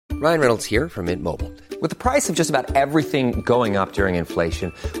Ryan Reynolds here from Mint Mobile. With the price of just about everything going up during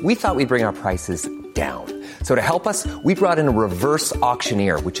inflation, we thought we'd bring our prices down. So to help us, we brought in a reverse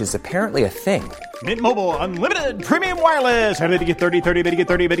auctioneer, which is apparently a thing. Mint Mobile Unlimited Premium Wireless. How to get 30, 30, bit to get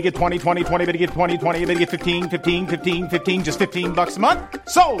 30, bit to get 20, 20, 20, bit to get 20, 20, bit to get 15, 15, 15, 15, just $15 a month?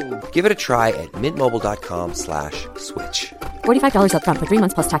 Sold! Give it a try at mintmobile.com/switch. $45 up front for 3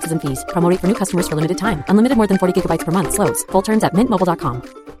 months plus taxes and fees. Promo rate for new customers for limited time. Unlimited more than 40 gigabytes per month. Slows full terms at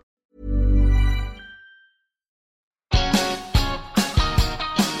mintmobile.com.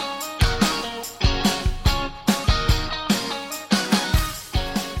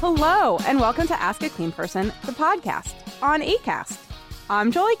 Hello, and welcome to Ask a Clean Person, the podcast on Acast.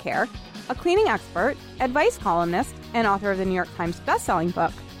 I'm Jolie Kerr, a cleaning expert, advice columnist, and author of the New York Times bestselling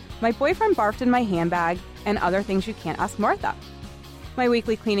book, My Boyfriend Barfed in My Handbag, and Other Things You Can't Ask Martha. My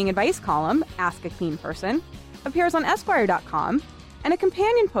weekly cleaning advice column, Ask a Clean Person, appears on Esquire.com, and a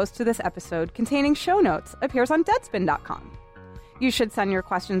companion post to this episode containing show notes appears on Deadspin.com. You should send your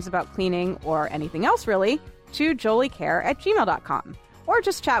questions about cleaning, or anything else really, to joliecare@gmail.com. Or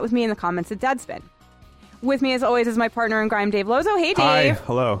just chat with me in the comments at Deadspin. With me, as always, is my partner in crime, Dave Lozo. Hey, Dave. Hi.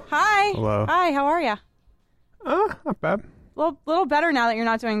 Hello. Hi. Hello. Hi. How are you? Not bad. Little better now that you're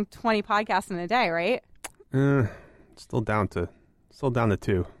not doing 20 podcasts in a day, right? Still down to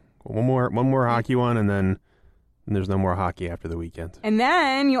 2. One more hockey one, and then there's no more hockey after the weekend. And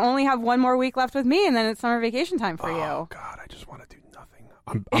then you only have one more week left with me, and then it's summer vacation time for you. Oh God, I just want to do nothing.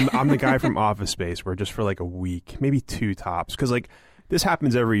 I'm the guy from Office Space where just for like a week, maybe 2 tops, because like. This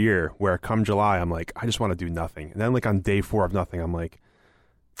happens every year where come July, I'm like, I just want to do nothing. And then like on day 4 of nothing, I'm like,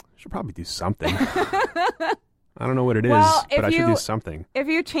 I should probably do something. I don't know what it is, but I should do something. If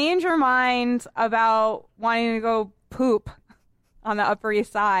you change your mind about wanting to go poop on the Upper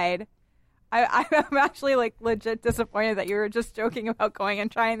East Side, I'm actually like legit disappointed that you were just joking about going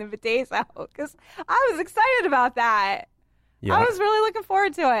and trying the bidets out, because I was excited about that. Yeah, I was really looking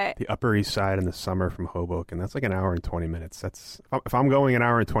forward to it. The Upper East Side in the summer from Hoboken, that's like an hour and 20 minutes. That's if I'm going an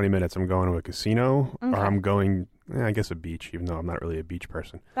hour and 20 minutes, I'm going to a casino, or I'm going, I guess, a beach, even though I'm not really a beach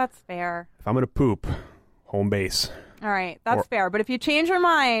person. That's fair. If I'm going to poop, home base. All right, that's fair. But if you change your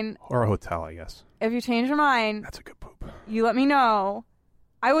mind... Or a hotel, I guess. If you change your mind... That's a good poop. You let me know.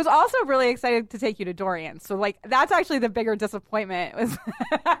 I was also really excited to take you to Dorian's. So, like, that's actually the bigger disappointment. Was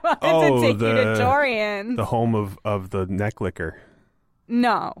I wanted to take you to Dorian's. The home of the neck licker.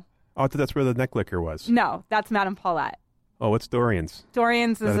 No. Oh, I thought that's where the neck licker was. No, that's Madame Paulette. Oh, what's Dorian's?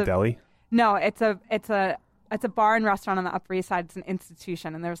 Dorian's is a deli? No, it's a bar and restaurant on the Upper East Side. It's an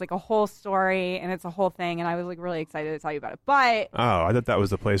institution, and there's like a whole story, and it's a whole thing, and I was like really excited to tell you about it. But I thought that was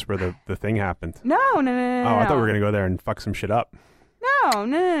the place where the thing happened. No. Oh, I thought we were gonna go there and fuck some shit up. No.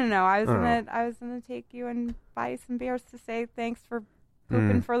 I was gonna take you and buy some beers to say thanks for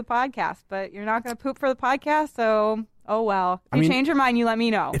pooping for the podcast, but you're not gonna poop for the podcast, so oh well. If you change your mind, you let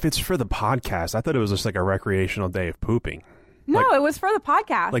me know. If it's for the podcast, I thought it was just like a recreational day of pooping. No, it was for the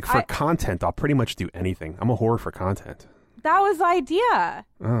podcast. Like for content, I'll pretty much do anything. I'm a whore for content. That was the idea,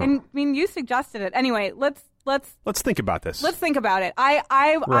 and I mean you suggested it. Anyway, let's think about this. Let's think about it.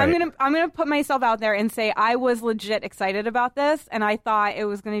 I'm gonna put myself out there and say I was legit excited about this, and I thought it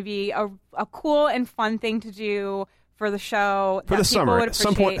was going to be a cool and fun thing to do for the show for the summer. At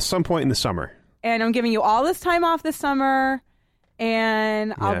some point in the summer. And I'm giving you all this time off this summer,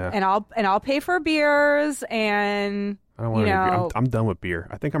 and I'll pay for beers, and I don't want to. I'm done with beer.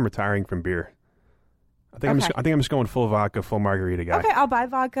 I think I'm retiring from beer. I think I'm just going full vodka, full margarita guy. Okay, I'll buy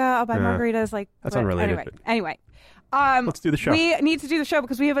vodka. I'll buy margaritas. Like that's unrelated. Anyway, let's do the show. We need to do the show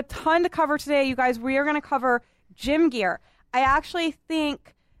because we have a ton to cover today, you guys. We are going to cover gym gear. I actually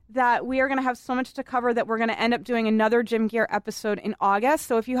think that we are going to have so much to cover that we're going to end up doing another gym gear episode in August.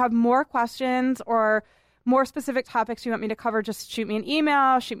 So if you have more questions or more specific topics you want me to cover, just shoot me an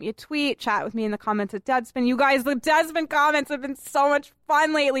email, shoot me a tweet, chat with me in the comments at Deadspin. You guys, the Deadspin comments have been so much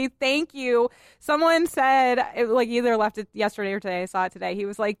fun lately. Thank you. Someone said, either left it yesterday or today. I saw it today. He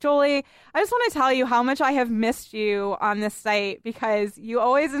was like, Jolie, I just want to tell you how much I have missed you on this site because you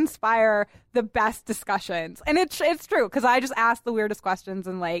always inspire the best discussions. And it's true because I just ask the weirdest questions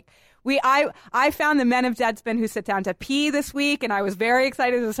and I found the men of Deadspin who sit down to pee this week, and I was very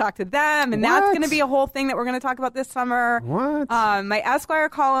excited to talk to them. And that's going to be a whole thing that we're going to talk about this summer. What? My Esquire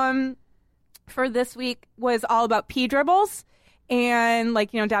column for this week was all about pee dribbles and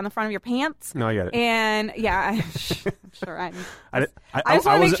down the front of your pants. No, I get it. And yeah, sure.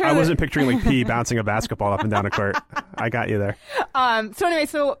 I wasn't picturing like pee bouncing a basketball up and down a court. I got you there.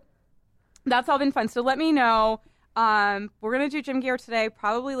 So that's all been fun. So let me know. We're going to do gym gear today,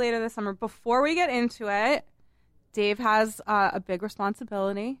 probably later this summer. Before we get into it, Dave has a big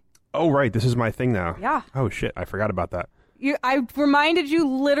responsibility. Oh, right. This is my thing now. Yeah. Oh, shit. I forgot about that. I reminded you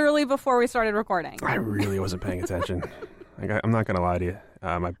literally before we started recording. I really wasn't paying attention. I'm not going to lie to you.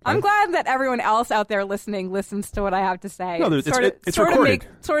 I'm glad that everyone else out there listening listens to what I have to say. No, it's recorded.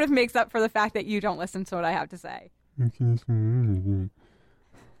 Sort of makes up for the fact that you don't listen to what I have to say.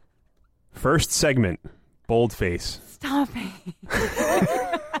 First segment, boldface. Stop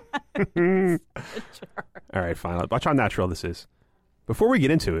it. All right, fine. Watch how natural this is. Before we get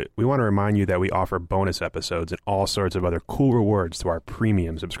into it, we want to remind you that we offer bonus episodes and all sorts of other cool rewards to our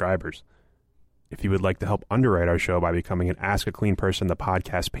premium subscribers. If you would like to help underwrite our show by becoming an Ask a Clean Person, the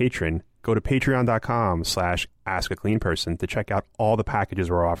podcast patron, go to patreon.com/askacleanperson to check out all the packages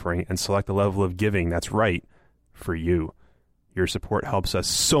we're offering and select the level of giving that's right for you. Your support helps us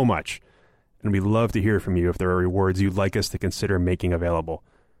so much, and we'd love to hear from you if there are rewards you'd like us to consider making available.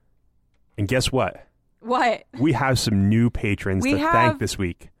 And guess what? What? We have some new patrons to thank this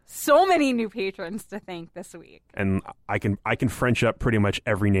week. So many new patrons to thank this week. And I can French up pretty much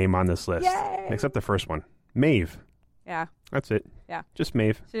every name on this list. Yay! Except the first one. Maeve. Yeah. That's it. Yeah. Just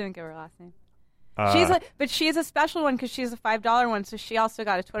Maeve. She didn't give her last name. She's a special one because she's a $5 one, so she also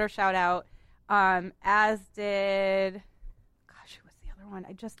got a Twitter shout out, as did... Gosh, who was the other one?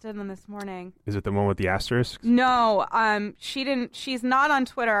 I just did them this morning. Is it the one with the asterisks? No, she didn't. She's not on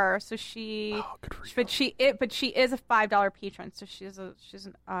Twitter, so she. Oh, good for you. But she is a $5 patron, so she's an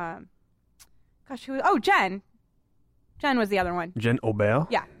gosh, who? Oh, Jen. Jen was the other one. Jen Aubert?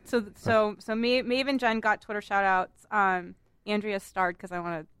 Yeah. So Maeve and Jen got Twitter shout outs. Andrea starred because I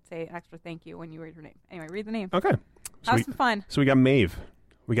want to say an extra thank you when you read her name. Anyway, read the name. Okay. Have some fun. So we got Maeve.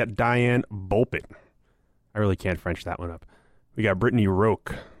 We got Diane Bolpit. I really can't French that one up. We got Brittany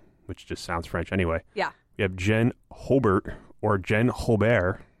Roque, which just sounds French anyway. Yeah. We have Jen Hobert or Jen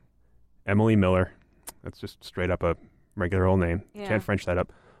Hobert. Emily Miller. That's just straight up a regular old name. Yeah. Can't French that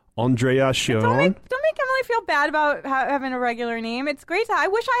up. Andrea Chiron. Don't make Emily feel bad about having a regular name. It's great. I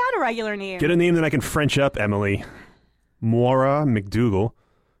wish I had a regular name. Get a name that I can French up, Emily. Maura McDougal,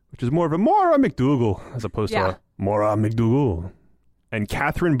 which is more of a Maura McDougal as opposed to a Maura McDougal. And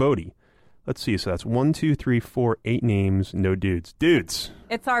Catherine Bodie. Let's see. So that's 1, 2, 3, 4, 8 names. No dudes. Dudes.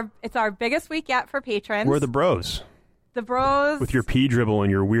 It's our biggest week yet for patrons. We're the bros. The bros. With your pee dribble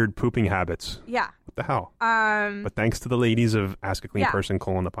and your weird pooping habits. Yeah. What the hell? But thanks to the ladies of Ask a Clean Person :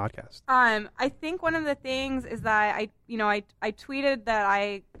 the podcast. I think one of the things is that I tweeted that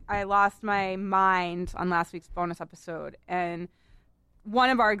I lost my mind on last week's bonus episode, and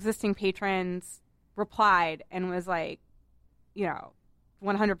one of our existing patrons replied and was like,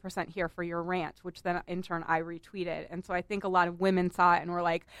 100% here for your rant, which then in turn I retweeted. And so I think a lot of women saw it and were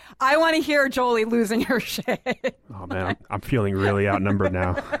like, I want to hear Jolie losing her shit. Oh man, I'm feeling really outnumbered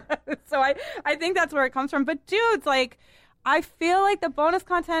now. So I think that's where it comes from. But dudes, I feel like the bonus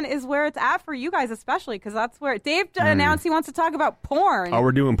content is where it's at for you guys, especially because that's where Dave announced he wants to talk about porn. Oh,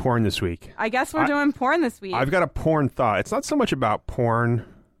 we're doing porn this week. I guess we're doing porn this week. I've got a porn thought. It's not so much about porn,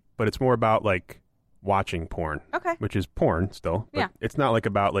 but it's more about watching porn. Okay. Which is porn still. But it's not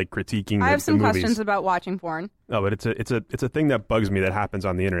about critiquing I have some the movies. questions about watching porn. No, but it's a thing that bugs me that happens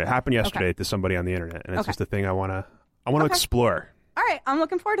on the internet. It happened yesterday to somebody on the internet, and it's just a thing I want to explore. All right, I'm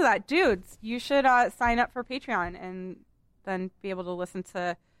looking forward to that. Dudes, you should sign up for Patreon and then be able to listen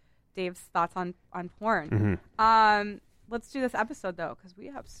to Dave's thoughts on porn. Mm-hmm. Let's do this episode though, because we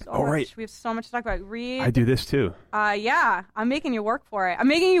have so much. Right. We have so much to talk about. Read. I do this too. Yeah, I'm making you work for it. I'm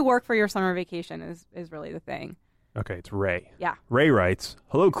making you work for your summer vacation. Is really the thing. Okay, it's Ray. Yeah. Ray writes,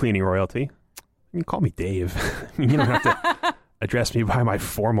 "Hello, cleaning royalty. You can call me Dave. You don't have to address me by my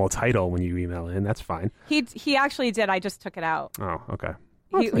formal title when you email in. That's fine." He actually did. I just took it out. Oh, okay.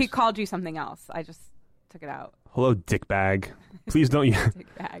 He called you something else. I just took it out. Hello, dickbag. Please don't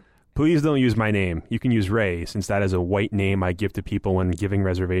Dickbag. Please don't use my name. You can use Ray, since that is a white name I give to people when giving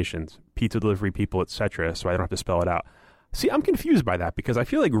reservations, pizza delivery people, etc., so I don't have to spell it out. See, I'm confused by that because I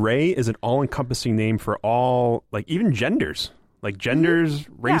feel like Ray is an all-encompassing name for all, even genders. Genders,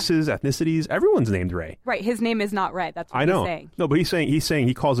 races, ethnicities, everyone's named Ray. Right, his name is not Ray. That's what I know. He's saying. No, but he's saying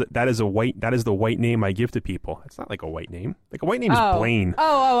he calls it that is the white name I give to people. It's not like a white name. A white name is Blaine.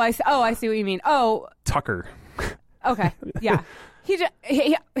 I see what you mean. Oh, Tucker. Okay, yeah. He's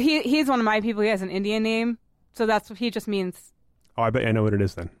one of my people. He has an Indian name, so that's what he just means. Oh, I bet I know what it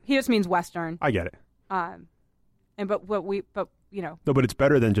is then. He just means Western. I get it. No, but it's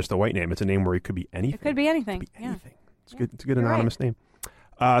better than just a white name. It's a name where it could be anything. It could be anything. Anything. It's good. It's a good anonymous name.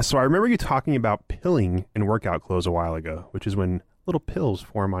 So I remember you talking about pilling in workout clothes a while ago, which is when little pills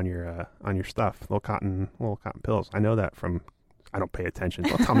form on your stuff, little cotton pills. I know that from I don't pay attention.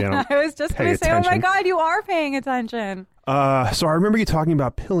 Don't tell me I don't. I was just going to say, oh my God, you are paying attention. So I remember you talking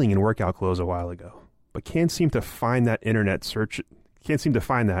about pilling in workout clothes a while ago, but can't seem to find that internet search. Can't seem to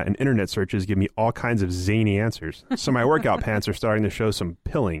find that, and internet searches give me all kinds of zany answers. So my workout pants are starting to show some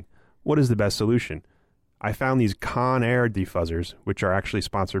pilling. What is the best solution? I found these Conair defuzzers, which are actually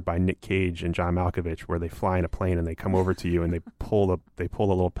sponsored by Nick Cage and John Malkovich, where they fly in a plane and they come over to you and they pull the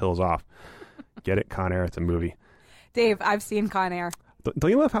little pills off. Get it? Conair, it's a movie. Dave, I've seen Conair.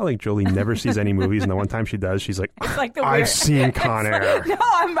 Don't you love how like Jolie never sees any movies, and the one time she does, she's like, It's like the I've weird- seen Conair. No,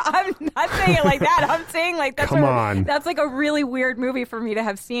 I'm not saying it like that. I'm saying like that's Come on. That's like a really weird movie for me to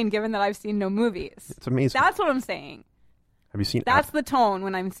have seen, given that I've seen no movies. It's amazing. That's what I'm saying. Have you seen? That's the tone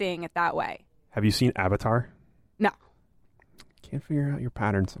when I'm saying it that way. Have you seen Avatar? No. Can't figure out your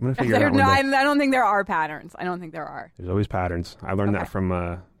patterns. I'm gonna figure it out one day. I don't think there are patterns. I don't think there are. There's always patterns. I learned that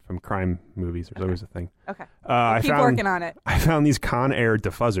from crime movies. There's always a thing. Okay. Keep working on it. I found these Conair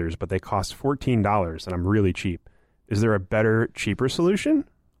defuzzers, but they cost $14, and I'm really cheap. Is there a better, cheaper solution?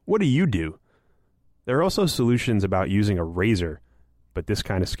 What do you do? There are also solutions about using a razor, but this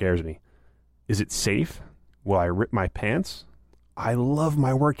kind of scares me. Is it safe? Will I rip my pants? I love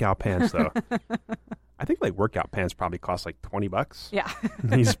my workout pants, though. I think like workout pants probably cost like $20. Yeah.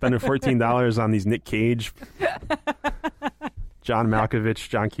 He's spending $14 on these Nick Cage, John Malkovich,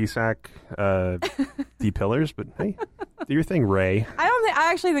 John Cusack, depillers. But hey, do your thing, Ray.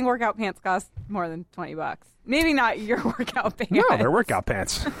 I actually think workout pants cost more than $20. Maybe not your workout pants. No, they're workout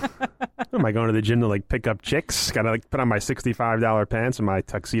pants. Am I going to the gym to like pick up chicks? Got to like put on my $65 pants and my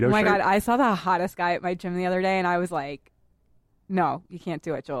tuxedo Oh my shirt? God, I saw the hottest guy at my gym the other day, and I was like, "No, you can't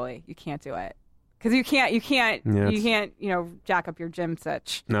do it, Jolie. You can't do it because you can't, jack up your gym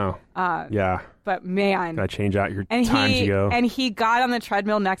sitch." No. Yeah. But man, Got to change out your times you go. And he got on the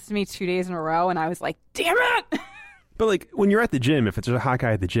treadmill next to me 2 days in a row, and I was like, "Damn it!" But like when you're at the gym, if it's a hot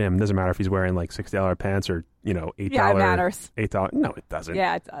guy at the gym, it doesn't matter if he's wearing like $60 pants or $8. Yeah, it matters. $8. No, it doesn't.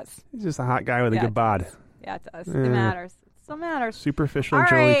 Yeah, it does. He's just a hot guy with a good bod. Yeah, it does. It matters. It still matters. Superficial All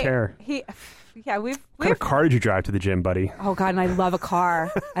Jolie right. care. We've What kind of car did you drive to the gym, buddy? Oh God, and I love a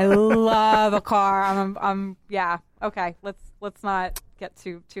car. I love a car. Yeah. Okay. Let's not get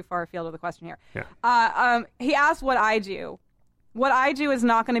too far afield of the question here. Yeah. He asked what I do. What I do is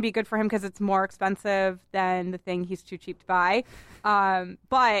not going to be good for him because it's more expensive than the thing he's too cheap to buy.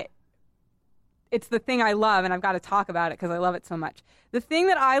 But it's the thing I love, and I've got to talk about it because I love it so much. The thing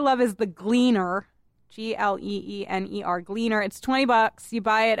that I love is the Gleaner. Gleener. Gleaner. It's $20. You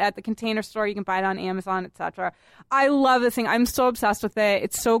buy it at the Container Store. You can buy it on Amazon, etc. I love this thing. I'm so obsessed with it.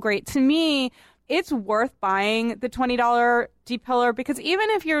 It's so great. To me, it's worth buying the $20 depiller because even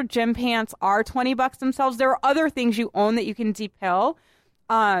if your gym pants are $20 themselves, there are other things you own that you can depill.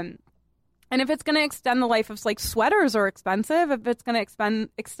 And if it's going to extend the life of like sweaters are expensive, if it's going to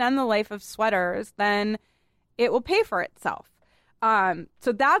extend the life of sweaters, then it will pay for itself.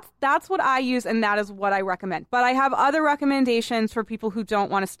 So that's what I use, and that is what I recommend. But I have other recommendations for people who don't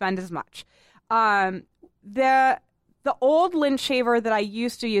want to spend as much. The old lint shaver that I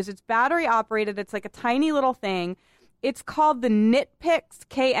used to use, it's battery operated. It's like a tiny little thing. It's called the Knitpicks,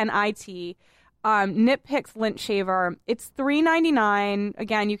 KNIT, Knitpicks lint shaver. It's $3.99.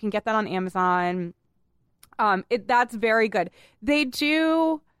 Again, you can get that on Amazon. That's very good. They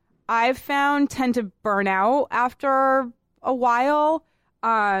do, I've found, tend to burn out after a while,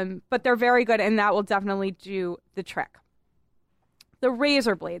 but they're very good, and that will definitely do the trick. The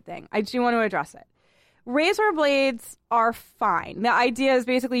razor blade thing, I do want to address it. Razor blades are fine. The idea is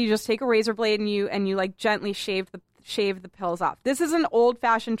basically you just take a razor blade and you like gently shave the pills off. This is an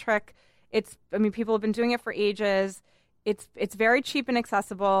old-fashioned trick. People have been doing it for ages. It's very cheap and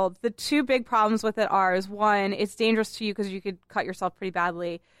accessible. The two big problems with it is one, it's dangerous to you because you could cut yourself pretty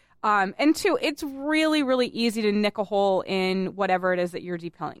badly. And two, it's really, really easy to nick a hole in whatever it is that you're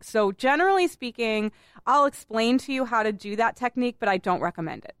depilling. So generally speaking, I'll explain to you how to do that technique, but I don't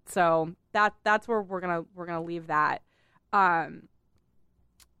recommend it. So that's where we're gonna leave that.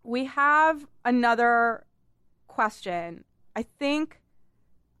 We have another question. I think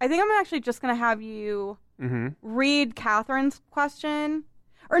I'm actually just gonna have you read Catherine's question.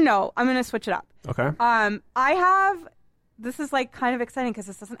 Or no, I'm gonna switch it up. Okay. This is like kind of exciting because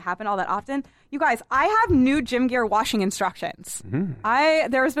this doesn't happen all that often. You guys, I have new gym gear washing instructions.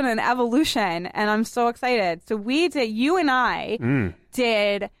 There's been an evolution, and I'm so excited. So you and I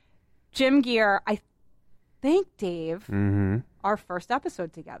did gym gear, I think, Dave, our first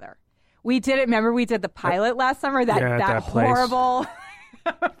episode together. We did it. Remember, we did the pilot last summer, that horrible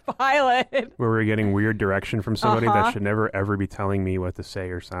pilot. Where we were getting weird direction from somebody that should never, ever be telling me what to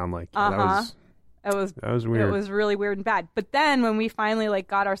say or sound like. Yeah, that was That was weird. It was really weird and bad. But then when we finally like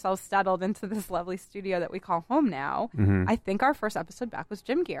got ourselves settled into this lovely studio that we call home now, I think our first episode back was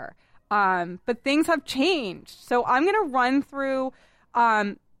gym gear. But things have changed. So I'm going to run through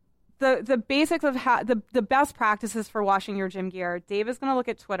the basics of how the best practices for washing your gym gear. Dave is going to look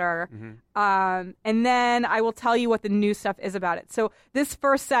at Twitter, and then I will tell you what the new stuff is about it. So this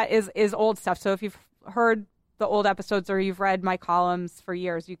first set is old stuff. So if you've heard the old episodes or you've read my columns for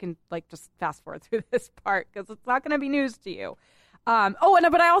years, you can like just fast forward through this part because it's not going to be news to you. But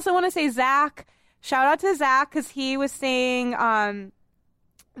I also want to say Zach. Shout out to Zach because he was saying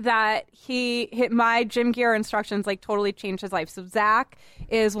that he hit my gym gear instructions like totally changed his life. So Zach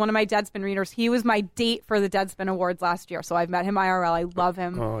is one of my Deadspin readers. He was my date for the Deadspin Awards last year. So I've met him IRL. I love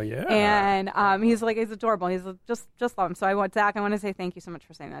him. Oh yeah. And he's adorable. He's just love him. So I want to say thank you so much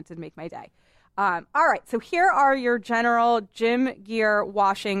for saying that. It did make my day. All right. So here are your general gym gear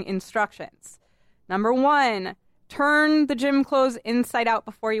washing instructions. Number 1, turn the gym clothes inside out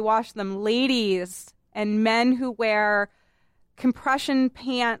before you wash them. Ladies and men who wear compression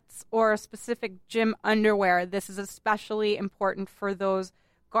pants or specific gym underwear, this is especially important for those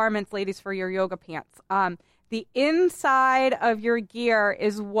garments, ladies, for your yoga pants. The inside of your gear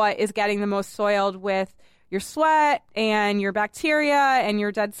is what is getting the most soiled with your sweat and your bacteria and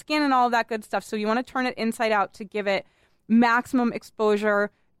your dead skin and all of that good stuff. So you want to turn it inside out to give it maximum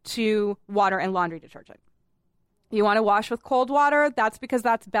exposure to water and laundry detergent. You want to wash with cold water. That's because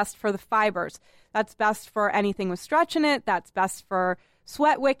that's best for the fibers. That's best for anything with stretch in it. That's best for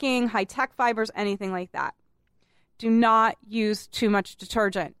sweat wicking, high-tech fibers, anything like that. Do not use too much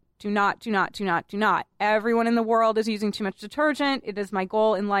detergent. Do not. Everyone in the world is using too much detergent. It is my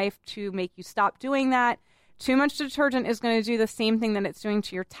goal in life to make you stop doing that. Too much detergent is going to do the same thing that it's doing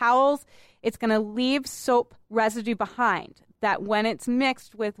to your towels. It's going to leave soap residue behind that when it's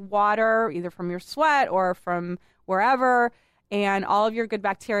mixed with water, either from your sweat or from wherever, and all of your good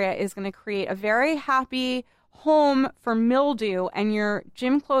bacteria is going to create a very happy home for mildew, and your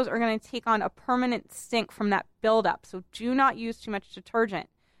gym clothes are going to take on a permanent stink from that buildup. So do not use too much detergent.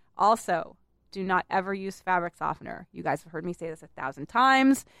 Also, do not ever use fabric softener. You guys have heard me say this 1,000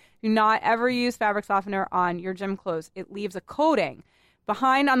 times. Do not ever use fabric softener on your gym clothes. It leaves a coating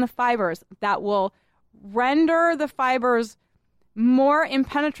behind on the fibers that will render the fibers more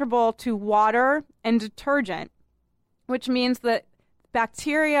impenetrable to water and detergent, which means that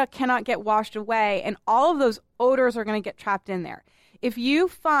bacteria cannot get washed away, and all of those odors are going to get trapped in there. If you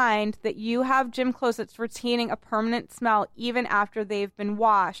find that you have gym clothes that's retaining a permanent smell even after they've been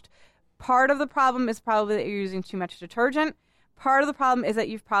washed, part of the problem is probably that you're using too much detergent. Part of the problem is that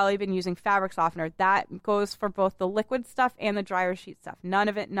you've probably been using fabric softener. That goes for both the liquid stuff and the dryer sheet stuff. None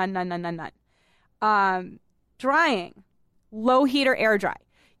of it, none. Drying, low heat or air dry.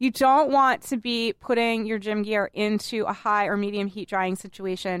 You don't want to be putting your gym gear into a high or medium heat drying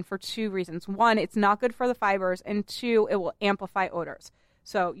situation for 2 reasons. 1, it's not good for the fibers, and 2, it will amplify odors.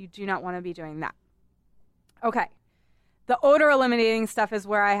 So you do not want to be doing that. Okay. The odor eliminating stuff is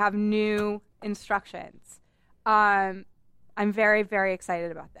where I have new instructions. I'm very, very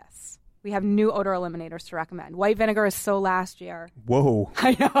excited about this. We have new odor eliminators to recommend. White vinegar is so last year. Whoa.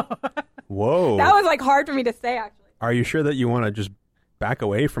 I know. Whoa. That was like hard for me to say, actually. Are you sure that you want to just back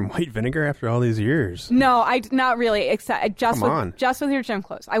away from white vinegar after all these years? No, not really. Except just with your gym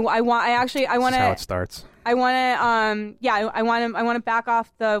clothes. I want to. That's how it starts. I want to. I want to back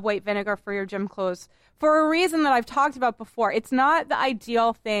off the white vinegar for your gym clothes for a reason that I've talked about before. It's not the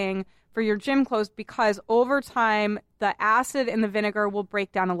ideal thing for your gym clothes because over time the acid in the vinegar will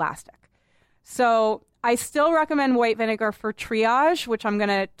break down elastic. So I still recommend white vinegar for triage, which I'm going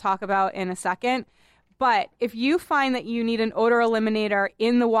to talk about in a second. But if you find that you need an odor eliminator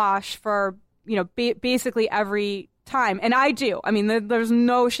in the wash for, basically every time, and I do. I mean, there's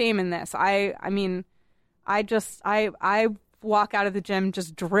no shame in this. I walk out of the gym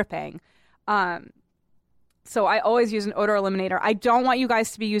just dripping. So I always use an odor eliminator. I don't want you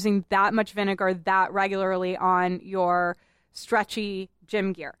guys to be using that much vinegar that regularly on your stretchy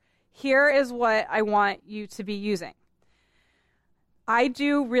gym gear. Here is what I want you to be using. I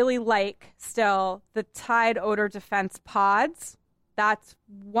do really like still the Tide Odor Defense pods. That's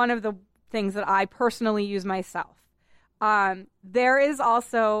one of the things that I personally use myself. There is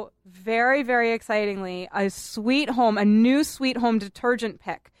also very, very excitingly a new Sweet Home detergent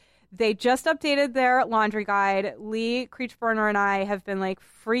pick. They just updated their laundry guide. Lee Creechburner and I have been like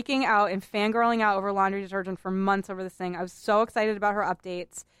freaking out and fangirling out over laundry detergent for months over this thing. I was so excited about her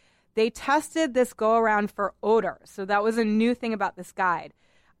updates. They tested this go-around for odor. So that was a new thing about this guide.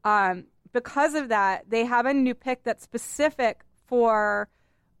 Because of that, they have a new pick that's specific for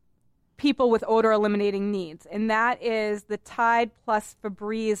people with odor eliminating needs, and that is the Tide Plus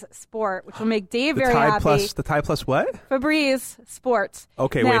Febreze Sport, which will make Dave very happy. The Tide Plus what? Febreze Sport.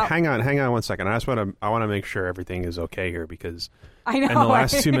 Okay, now, wait, hang on 1 second. I want to make sure everything is okay here, because I know in the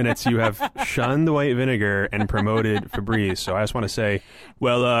last 2 minutes you have shunned white vinegar and promoted Febreze. So I just want to say,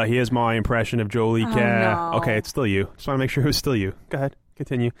 well, here's my impression of Jolie Cat. No. Okay, it's still you. Just want to make sure it was still you. Go ahead,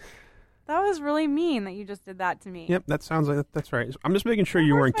 continue. That was really mean that you just did that to me. Yep, that sounds like that's right. I'm just making sure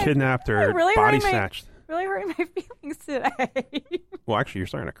you weren't kidnapped or really body snatched. Really hurting my feelings today. Well, actually, you're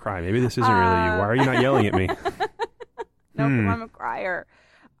starting to cry. Maybe this isn't really you. Why are you not yelling at me? No, because I'm a crier.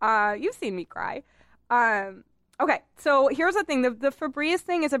 You've seen me cry. Okay, so here's the thing. The Febreze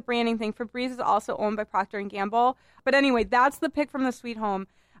thing is a branding thing. Febreze is also owned by Procter & Gamble. But anyway, that's the pick from the Sweet Home.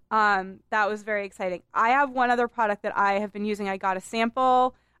 That was very exciting. I have one other product that I have been using. I got a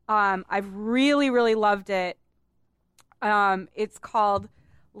sample. I've really, really loved it. It's called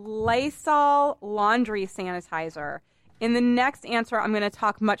Lysol Laundry Sanitizer. In the next answer, I'm going to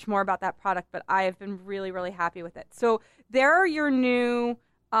talk much more about that product, but I have been really, really happy with it. So there are your new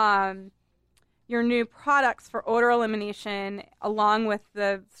products for odor elimination, along with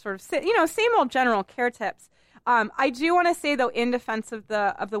the sort of same old general care tips. I do want to say, though, in defense of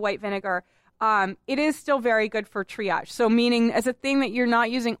the white vinegar, it is still very good for triage. So meaning as a thing that you're not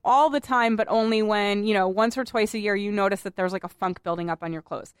using all the time, but only when, once or twice a year you notice that there's like a funk building up on your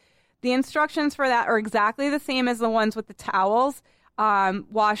clothes. The instructions for that are exactly the same as the ones with the towels.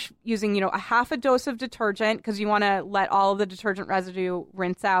 Wash using, a half a dose of detergent, because you want to let all of the detergent residue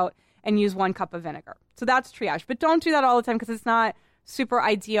rinse out, and use 1 cup of vinegar. So that's triage. But don't do that all the time, because it's not super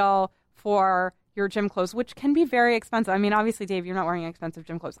ideal for your gym clothes, which can be very expensive. I mean, obviously, Dave, you're not wearing expensive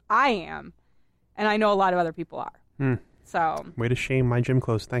gym clothes. I am. And I know a lot of other people are. So, way to shame my gym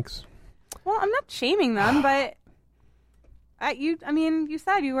clothes. Thanks. Well, I'm not shaming them, but you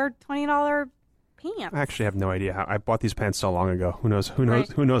said you wear $20 pants. I actually have no idea how I bought these pants so long ago. Who knows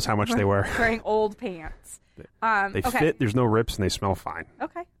how much they were. Wearing old pants. They fit. There's no rips, and they smell fine.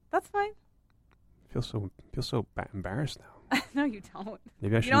 Okay, that's fine. I feel so embarrassed now. No, you don't.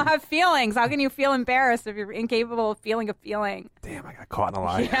 Maybe I should. You don't have feelings. How can you feel embarrassed if you're incapable of feeling a feeling? Damn, I got caught in a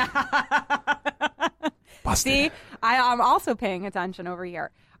lie. Yeah. Busted. See, I'm also paying attention over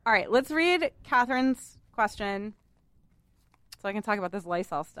here. All right, let's read Catherine's question so I can talk about this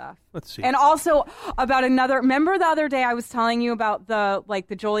Lysol stuff. Let's see. And also about remember the other day I was telling you about the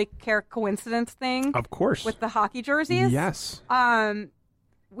Jolie Care coincidence thing? Of course. With the hockey jerseys? Yes.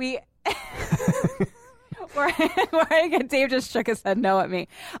 Where I get, Dave just shook his head no at me.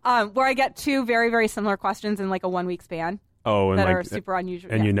 Where I get 2 very, very similar questions in like a 1 week span. Oh, and that are super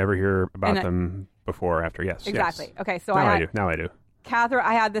unusual. And you never hear about them before or after. Yes. Exactly. Yes. Okay. So Now I do. Catherine,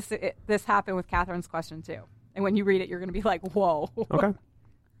 I had this happen with Catherine's question too. And when you read it, you're going to be like, whoa. Okay.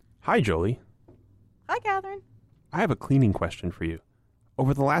 Hi, Jolie. Hi, Catherine. I have a cleaning question for you.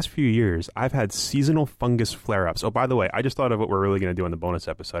 Over the last few years, I've had seasonal fungus flare-ups. Oh, by the way, I just thought of what we're really going to do in the bonus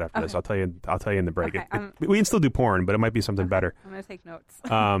episode after this. I'll tell you in the break. Okay, we can still do porn, but it might be something better. I'm going to take notes.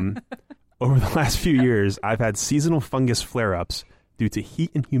 Over the last few years, I've had seasonal fungus flare-ups due to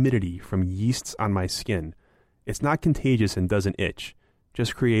heat and humidity from yeasts on my skin. It's not contagious and doesn't itch,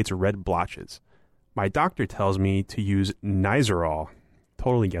 just creates red blotches. My doctor tells me to use Nizoral,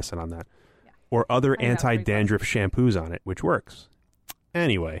 totally guessing on that, or other anti-dandruff shampoos on it, which works.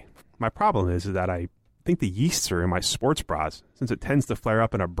 Anyway, my problem is that I think the yeasts are in my sports bras, since it tends to flare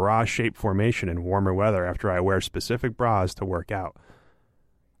up in a bra-shaped formation in warmer weather after I wear specific bras to work out.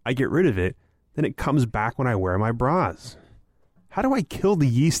 I get rid of it, then it comes back when I wear my bras. How do I kill the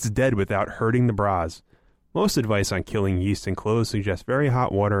yeasts dead without hurting the bras? Most advice on killing yeast in clothes suggests very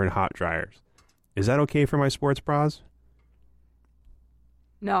hot water and hot dryers. Is that okay for my sports bras?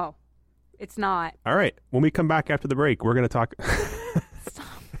 No, it's not. All right. When we come back after the break, we're going to talk...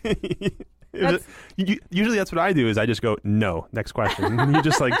 Usually that's what I do is I just go, no, next question. And you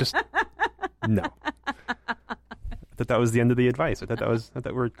just no. I thought that was the end of the advice. I thought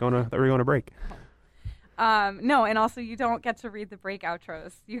we were going to break. No, and also you don't get to read the break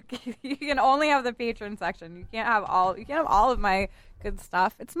outros. You can only have the patron section. You can't have all of my good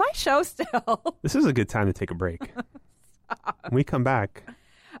stuff. It's my show still. This is a good time to take a break. When we come back.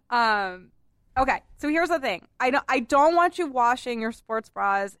 Okay, so here's the thing. I don't want you washing your sports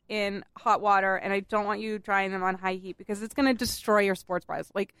bras in hot water, and I don't want you drying them on high heat because it's going to destroy your sports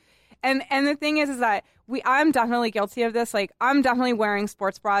bras. And the thing is that I'm definitely guilty of this. Like, I'm definitely wearing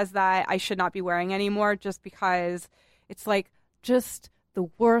sports bras that I should not be wearing anymore just because it's just the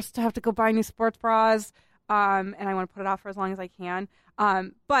worst to have to go buy new sports bras. and I want to put it off for as long as I can.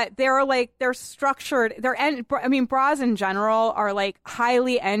 But they're structured. Bras in general are like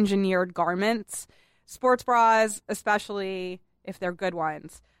highly engineered garments. Sports bras, especially if they're good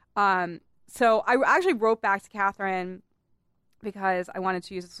ones. So I actually wrote back to Catherine because I wanted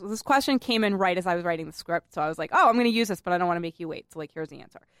to use this. So this question came in right as I was writing the script. So I was like, oh, I'm going to use this, but I don't want to make you wait. So like, here's the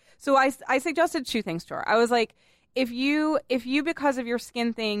answer. So I suggested two things to her. I was like, if you because of your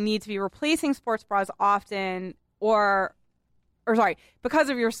skin thing need to be replacing sports bras often, because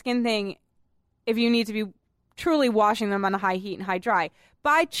of your skin thing, if you need to be truly washing them on a high heat and high dry,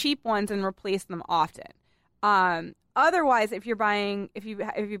 buy cheap ones and replace them often. Otherwise, if you buy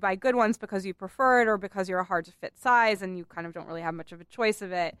good ones because you prefer it or because you're a hard to fit size and you kind of don't really have much of a choice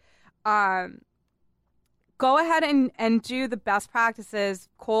of it, go ahead and do the best practices: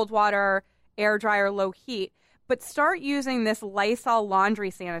 cold water, air dryer, low heat. But start using this Lysol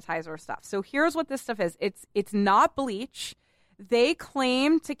laundry sanitizer stuff. So here's what this stuff is. It's not bleach. They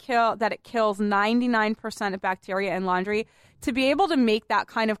claim that it kills 99% of bacteria in laundry. To be able to make that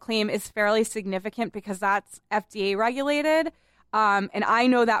kind of claim is fairly significant because that's FDA regulated. And I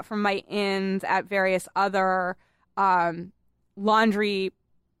know that from my ins at various other laundry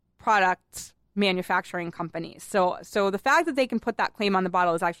product manufacturing companies. So the fact that they can put that claim on the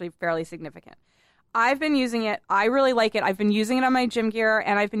bottle is actually fairly significant. I've been using it. I really like it. I've been using it on my gym gear,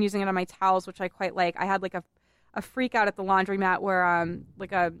 and I've been using it on my towels, which I quite like. I had like a freak out at the laundromat where a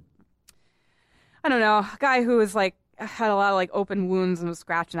guy who was like had a lot of like open wounds and was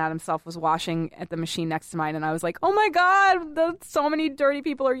scratching at himself was washing at the machine next to mine, and I was like, oh my God, so many dirty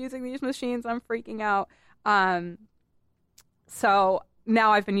people are using these machines. I'm freaking out. So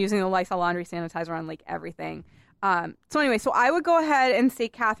now I've been using the Lysol laundry sanitizer on like everything. So anyway, so I would go ahead and say,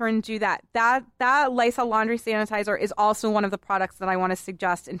 Catherine, do that. That Lysol laundry sanitizer is also one of the products that I want to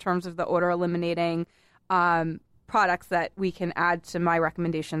suggest in terms of the odor eliminating products that we can add to my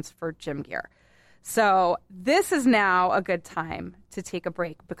recommendations for gym gear. So this is now a good time to take a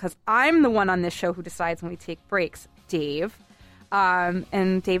break because I'm the one on this show who decides when we take breaks, Dave.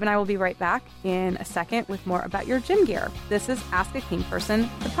 And Dave and I will be right back in a second with more about your gym gear. This is Ask a Clean Person,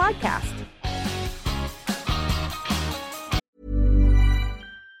 the podcast.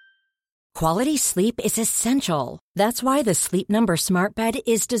 Quality sleep is essential. That's why the Sleep Number Smart Bed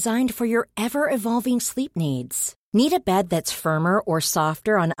is designed for your ever-evolving sleep needs. Need a bed that's firmer or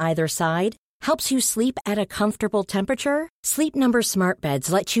softer on either side? Helps you sleep at a comfortable temperature? Sleep Number Smart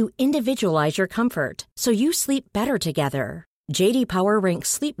Beds let you individualize your comfort, so you sleep better together. J.D. Power ranks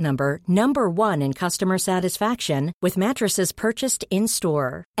Sleep Number number 1 in customer satisfaction with mattresses purchased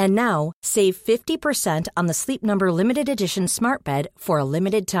in-store. And now, save 50% on the Sleep Number Limited Edition Smart Bed for a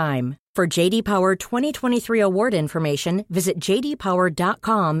limited time. For J.D. Power 2023 award information, visit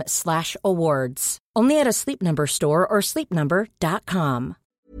jdpower.com/awards. Only at a Sleep Number store or sleepnumber.com.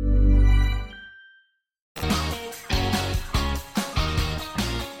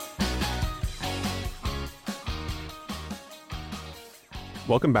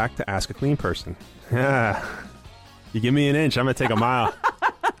 Welcome back to Ask a Clean Person. You give me an inch, I'm going to take a mile.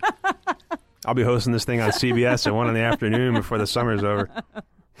 I'll be hosting this thing on CBS at 1 in the afternoon before the summer's over.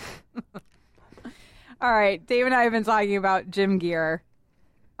 All right, Dave and I have been talking about gym gear.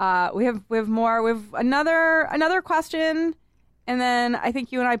 We have more. We have another question, and then I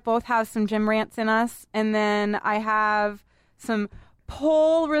think you and I both have some gym rants in us, and then I have some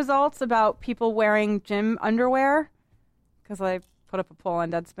poll results about people wearing gym underwear because I put up a poll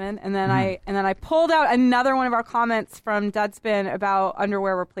on Deadspin, and then I pulled out another one of our comments from Deadspin about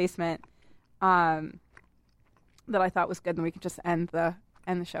underwear replacement that I thought was good, and we could just end the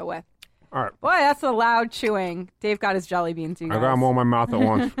show with. All right. Boy, that's a loud chewing. Dave got his jelly beans. You guys. I got them all in my mouth at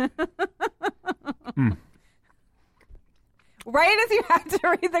once. Right as you have to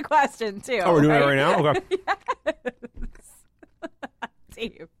read the question, too. Oh, we're doing it right now? Okay. Yes.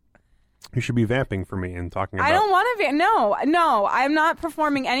 Dave. You should be vamping for me and talking about... I don't want to No, I'm not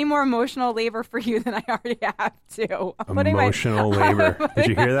performing any more emotional labor for you than I already have to. Emotional labor. Did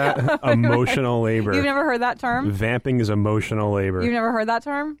you hear that? Emotional labor. You've never heard that term? Vamping is emotional labor. You've never heard that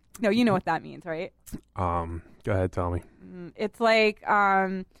term? No, you know what that means, right? Go ahead, tell me. It's like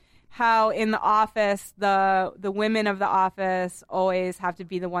how in the office, the women of the office always have to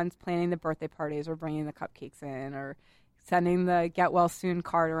be the ones planning the birthday parties or bringing the cupcakes in or sending the get well soon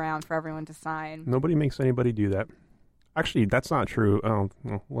card around for everyone to sign. Nobody makes anybody do that. Actually, that's not true. Oh,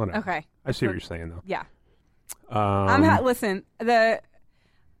 well, whatever. Okay. I see what you're saying, though. Yeah. Listen,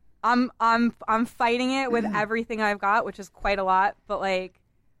 I'm fighting it with everything I've got, which is quite a lot, but like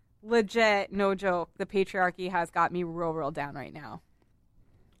legit, no joke, the patriarchy has got me real down right now.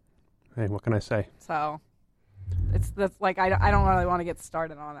 Hey, what can I say? So That's like I don't really want to get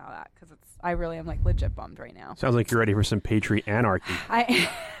started on all that because I really am like legit bummed right now. Sounds like you're ready for some Patriot anarchy.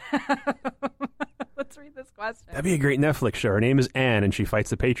 Let's read this question. That'd be a great Netflix show. Her name is Anne, and she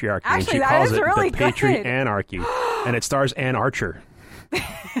fights the patriarchy. Actually, and she that calls is it really the Patriot good. Anarchy, and it stars Anne Archer.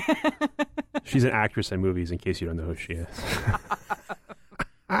 She's an actress in movies, in case you don't know who she is.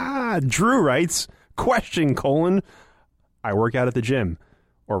 Drew writes, question, : I work out at the gym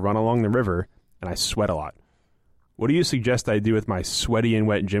or run along the river, and I sweat a lot. What do you suggest I do with my sweaty and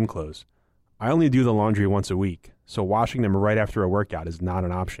wet gym clothes? I only do the laundry once a week, so washing them right after a workout is not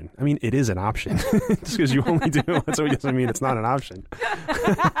an option. I mean, it is an option. Just because you only do it once a week doesn't mean it's not an option.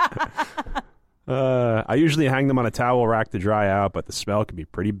 I usually hang them on a towel rack to dry out, but the smell can be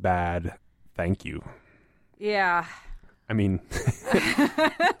pretty bad. Thank you. Yeah. I mean,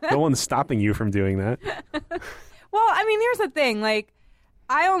 no one's stopping you from doing that. Well, I mean, here's the thing. Like,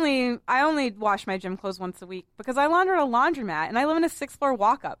 I only wash my gym clothes once a week because I launder at a laundromat and I live in a 6th floor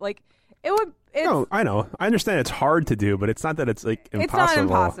walk up. Like, No, I know. I understand it's hard to do, but it's not that it's like impossible. It's not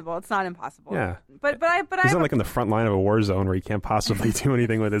impossible. It's not impossible. Yeah. But he's not like in the front line of a war zone where he can't possibly do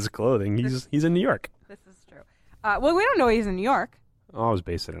anything with his clothing. He's in New York. This is true. Well, we don't know he's in New York. Oh, I was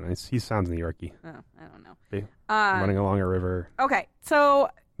based in it. He sounds New Yorky. Oh, I don't know. Running along a river. Okay, so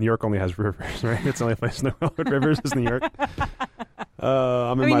New York only has rivers, right? It's the only place no with rivers is New York.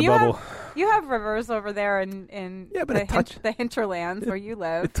 I'm in my bubble. You have rivers over there in the hinterlands where you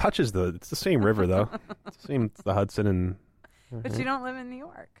live. It touches it's the same river though. It's the same. It's the Hudson and. But you don't live in New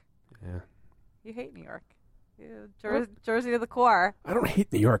York. Yeah. You hate New York. Jersey to the core. I don't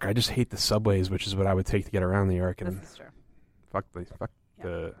hate New York. I just hate the subways, which is what I would take to get around New York. And this is true. Fuck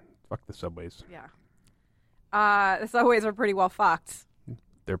the subways. Yeah. The subways are pretty well fucked.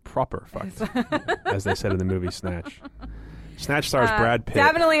 They're proper fucked, as they said in the movie Snatch. Snatch stars Brad Pitt.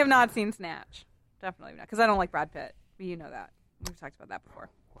 Definitely have not seen Snatch. Definitely not, because I don't like Brad Pitt. You know that. We've talked about that before.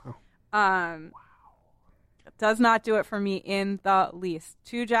 Wow. It does not do it for me in the least.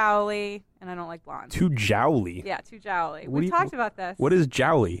 Too jowly, and I don't like blondes. Too jowly? Yeah, too jowly. We've talked about this. What is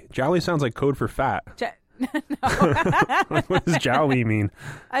jowly? Jowly sounds like code for fat. No. What does jowly mean?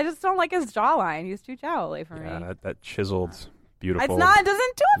 I just don't like his jawline. He's too jowly for me. Yeah, that chiseled, beautiful. It's not. It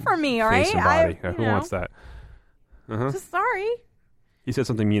doesn't do it for me. All right. Face and body. Who wants that? Just sorry. He said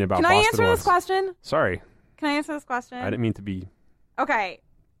something mean about Can Boston I answer once. this question? Sorry. Can I answer this question? I didn't mean to be. Okay.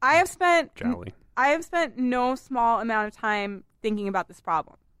 I have spent no small amount of time thinking about this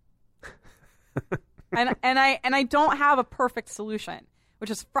problem. and I don't have a perfect solution, which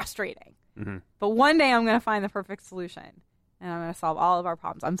is frustrating. Mm-hmm. But one day I'm going to find the perfect solution, and I'm going to solve all of our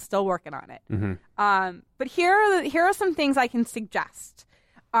problems. I'm still working on it. Mm-hmm. But here are some things I can suggest.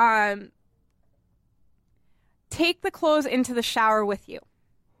 Take the clothes into the shower with you.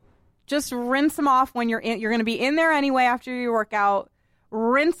 Just rinse them off when you're going to be in there anyway after your workout.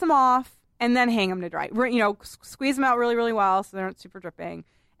 Rinse them off and then hang them to dry. Squeeze them out really, really well so they're not super dripping,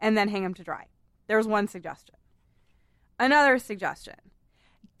 and then hang them to dry. There's one suggestion. Another suggestion.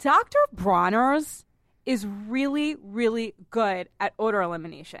 Dr. Bronner's is really, really good at odor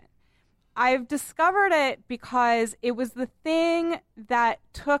elimination. I've discovered it because it was the thing that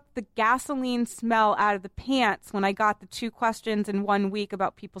took the gasoline smell out of the pants when I got the 2 questions in 1 week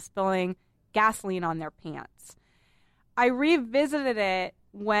about people spilling gasoline on their pants. I revisited it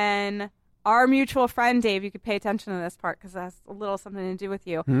when our mutual friend, Dave, you could pay attention to this part because it has a little something to do with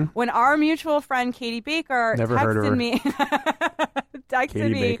you. When our mutual friend, Katie Baker, texted me.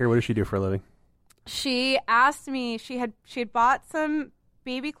 Katie Baker, what does she do for a living? She asked me, she had bought some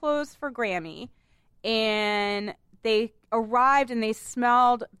baby clothes for Grammy, and they arrived and they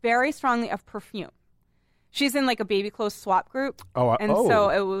smelled very strongly of perfume. She's in like a baby clothes swap group. So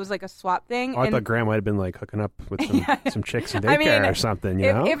it was like a swap thing. I thought Graham might have been like hooking up with some chicks in daycare or something,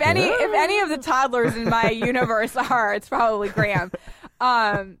 you know? If any of the toddlers in my universe are, it's probably Graham.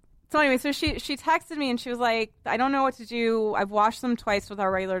 So anyway, so she texted me and she was like, I don't know what to do. I've washed them twice with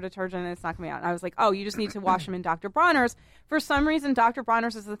our regular detergent and it's not coming out. And I was like, oh, you just need to wash them in Dr. Bronner's. For some reason, Dr.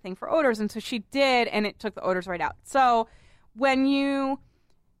 Bronner's is the thing for odors. And so she did, and it took the odors right out. So when you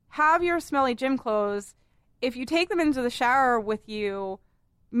have your smelly gym clothes, if you take them into the shower with you,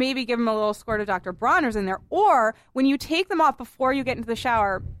 maybe give them a little squirt of Dr. Bronner's in there. Or when you take them off before you get into the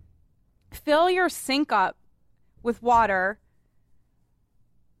shower, fill your sink up with water.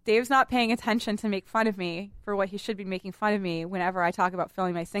 Dave's not paying attention to make fun of me for what he should be making fun of me whenever I talk about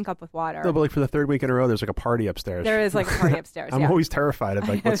filling my sink up with water. No, but like for the 3rd week in a row, there's like a party upstairs. There is like a party upstairs. I'm always terrified of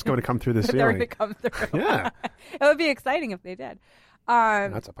like what's going to come through the ceiling. They're going to come through. Yeah. It would be exciting if they did.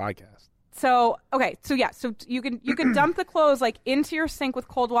 That's a podcast. So you can dump the clothes like into your sink with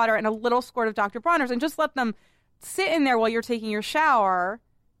cold water and a little squirt of Dr. Bronner's and just let them sit in there while you're taking your shower,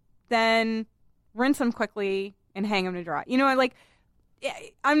 then rinse them quickly and hang them to dry. You know, like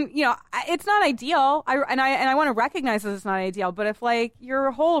it's not ideal. I want to recognize that it's not ideal. But if like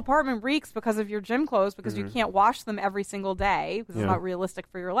your whole apartment reeks because of your gym clothes because you can't wash them every single day because it's not realistic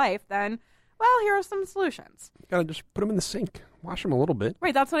for your life, then well, here are some solutions. You gotta just put them in the sink, wash them a little bit.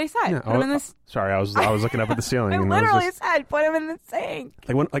 Right, that's what I said. Yeah, put them in this. Sorry, I was looking up at the ceiling. I and literally said put them in the sink.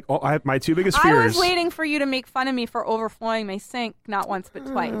 I have my two biggest fears. I was waiting for you to make fun of me for overflowing my sink not once but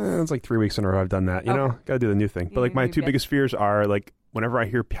twice. It's like 3 weeks in a row I've done that. You know, gotta do the new thing. But like my two biggest fears are like whenever I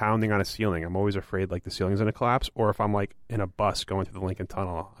hear pounding on a ceiling, I'm always afraid like the ceiling's gonna collapse, or if I'm like in a bus going through the Lincoln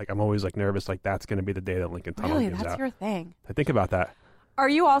Tunnel, like I'm always like nervous like that's gonna be the day that Lincoln Tunnel gives out. Really, that's your thing. I think about that. Are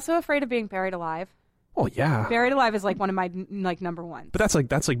you also afraid of being buried alive? Oh yeah, buried alive is like one of my like number ones. But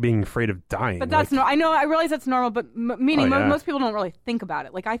that's like being afraid of dying. But that's I know. I realize that's normal, but meaning most people don't really think about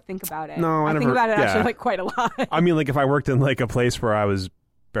it. Like I think about it. No, I never, think about it actually like quite a lot. I mean, like if I worked in like a place where I was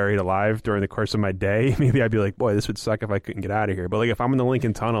buried alive during the course of my day, maybe I'd be like, boy, this would suck if I couldn't get out of here. But like if I'm in the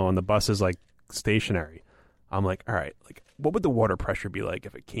Lincoln Tunnel and the bus is like stationary, I'm like, all right, like what would the water pressure be like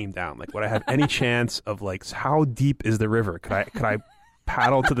if it came down? Like would I have any chance of like how deep is the river? Could I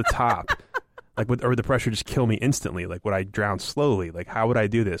paddle to the top? Like, or would the pressure just kill me instantly? Like, would I drown slowly? Like, how would I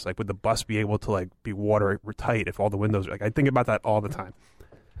do this? Like, would the bus be able to, like, be watertight if all the windows... Like, I think about that all the time.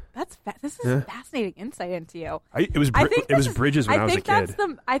 This is fascinating insight into you. It was bridges when I was a kid.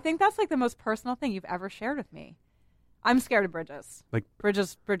 I think that's, like, the most personal thing you've ever shared with me. I'm scared of bridges. Like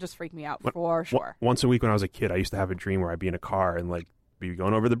bridges freak me out, for sure. Once a week when I was a kid, I used to have a dream where I'd be in a car and, like, be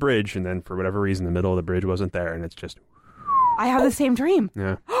going over the bridge, and then for whatever reason, the middle of the bridge wasn't there, and it's just... I have the same dream.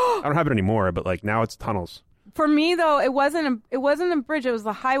 Yeah. I don't have it anymore, but like now it's tunnels. For me though, it wasn't a bridge. It was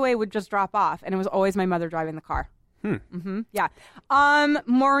the highway would just drop off, and it was always my mother driving the car. Yeah.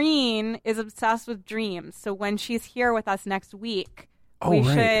 Maureen is obsessed with dreams, so when she's here with us next week,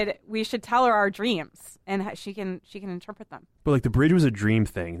 we should tell her our dreams, and she can interpret them. But like the bridge was a dream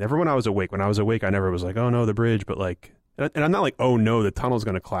thing. Never when I was awake. When I was awake, I never was like, oh no, the bridge. But like, and I'm not like, oh no, the tunnel's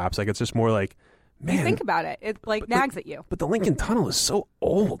gonna collapse. Like it's just more like. Man, you think about it. It like nags at you. But the Lincoln Tunnel is so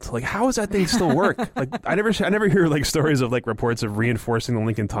old. Like, how does that thing still work? Like, I never hear like stories of like reports of reinforcing the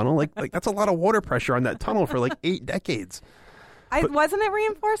Lincoln Tunnel. Like that's a lot of water pressure on that tunnel for like 8 decades. Wasn't it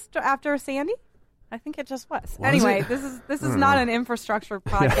reinforced after Sandy? I think it just was. Anyway, this is not an infrastructure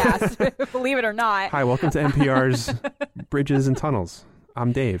podcast, believe it or not. Hi, welcome to NPR's Bridges and Tunnels.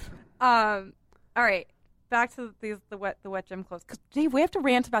 I'm Dave. All right. Back to the wet gym clothes. Because, Dave, we have to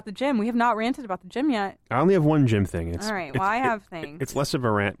rant about the gym. We have not ranted about the gym yet. I only have one gym thing. All right. Well, I have things. It's less of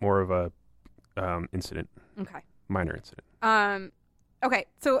a rant, more of a incident. Okay. Minor incident. Okay.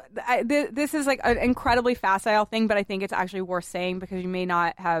 So this is like an incredibly facile thing, but I think it's actually worth saying because you may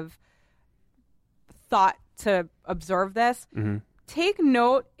not have thought to observe this. Mm-hmm. Take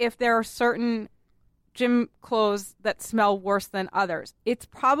note if there are certain gym clothes that smell worse than others. It's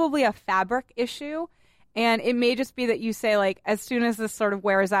probably a fabric issue. And it may just be that you say, like, as soon as this sort of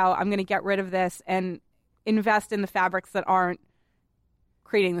wears out, I'm going to get rid of this and invest in the fabrics that aren't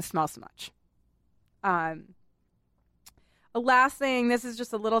creating the smell so much. A last thing, this is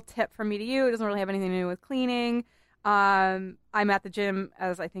just a little tip from me to you. It doesn't really have anything to do with cleaning. I'm at the gym,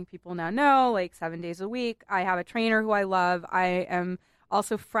 as I think people now know, like 7 days a week. I have a trainer who I love. I am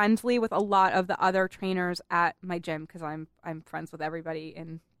also friendly with a lot of the other trainers at my gym because I'm friends with everybody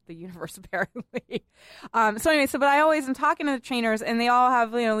in the universe apparently. But I always am talking to the trainers and they all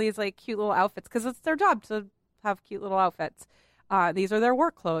have, these like cute little outfits because it's their job to have cute little outfits. These are their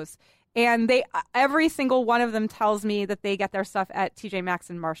work clothes. And every single one of them tells me that they get their stuff at TJ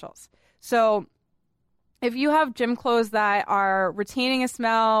Maxx and Marshalls. So if you have gym clothes that are retaining a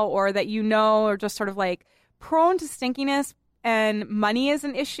smell or that are just sort of like prone to stinkiness and money is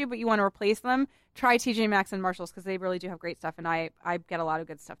an issue, but you want to replace them, try TJ Maxx and Marshalls because they really do have great stuff, and I get a lot of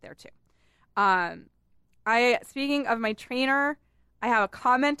good stuff there too. Speaking of my trainer, I have a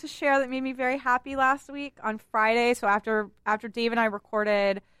comment to share that made me very happy last week on Friday. So after Dave and I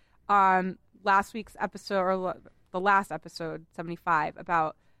recorded last week's episode, or the last episode, 75,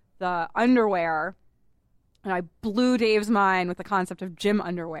 about the underwear, and I blew Dave's mind with the concept of gym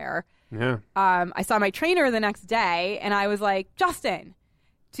underwear. Yeah. I saw my trainer the next day, and I was like, Justin,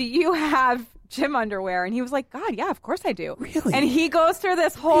 do you have gym underwear? And he was like, God, yeah, of course I do. Really? And he goes through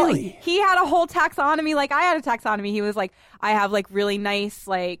this whole, he had a whole taxonomy, like I had a taxonomy. He was like, I have like really nice,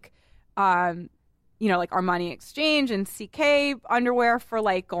 like, like Armani Exchange and CK underwear for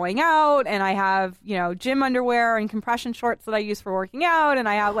like going out. And I have, gym underwear and compression shorts that I use for working out. And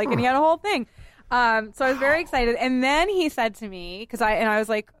I have and he had a whole thing. So I was very excited. And then he said to me, I was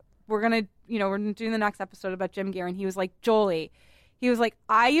like, we're going to, we're doing the next episode about gym gear, and he was like, Jolie, he was like,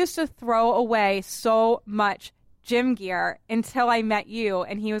 I used to throw away so much gym gear until I met you.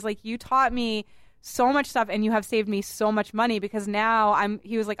 And he was like, you taught me so much stuff and you have saved me so much money because now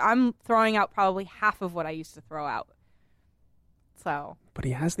he was like, I'm throwing out probably half of what I used to throw out. So. But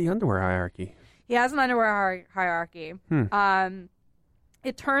he has the underwear hierarchy. He has an underwear hierarchy.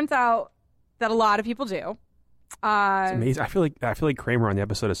 It turns out that a lot of people do. It's amazing. I feel like Kramer on the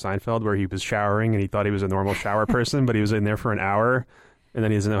episode of Seinfeld where he was showering and he thought he was a normal shower person, but he was in there for an hour and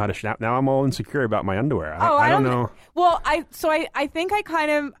then he doesn't know how to shower. Now I'm all insecure about my underwear. I don't know. Well, I think I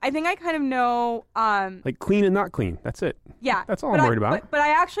kind of know. Like clean and not clean. That's it. Yeah, that's all I'm worried about. But I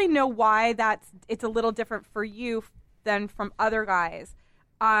actually know why it's a little different for you than from other guys.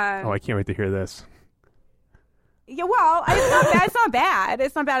 I can't wait to hear this. Yeah, well, it's not bad. It's not bad.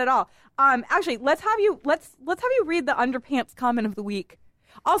 It's not bad at all. Actually, let's have you read the underpants comment of the week.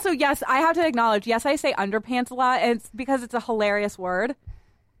 Also, yes, I have to acknowledge, yes, I say underpants a lot, and it's because it's a hilarious word.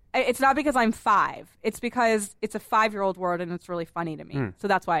 It's not because I'm 5. It's because it's a 5-year-old word, and it's really funny to me. So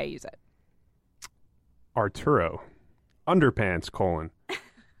that's why I use it. Arturo, underpants, : a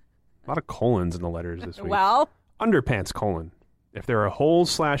lot of colons in the letters this week. Well, underpants, : if there are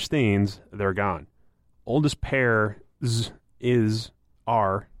holes/stains, they're gone. Oldest pair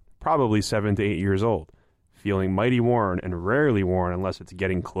are probably 7 to 8 years old. Feeling mighty worn and rarely worn unless it's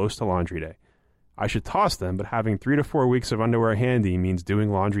getting close to laundry day. I should toss them, but having 3 to 4 weeks of underwear handy means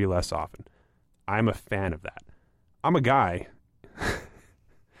doing laundry less often. I'm a fan of that. I'm a guy.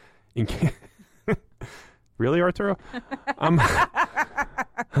 Really, Arturo? I'm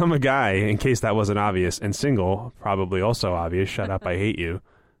a guy, in case that wasn't obvious, and single, probably also obvious, shut up, I hate you,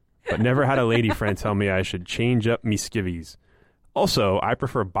 but never had a lady friend tell me I should change up me skivvies. Also, I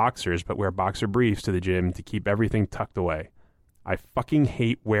prefer boxers, but wear boxer briefs to the gym to keep everything tucked away. I fucking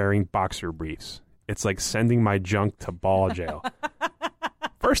hate wearing boxer briefs. It's like sending my junk to ball jail.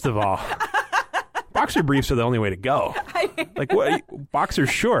 First of all, boxer briefs are the only way to go. Like, what? Boxer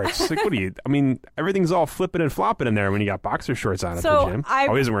shorts. Like, what do you? I mean, everything's all flipping and flopping in there when you got boxer shorts on at the gym. I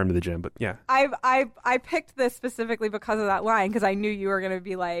always wear them to the gym, but yeah. I picked this specifically because of that line, because I knew you were going to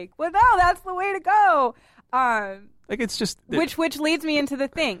be like, well, no, that's the way to go. Like, it's just... Which leads me into the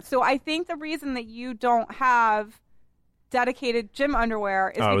thing. So I think the reason that you don't have dedicated gym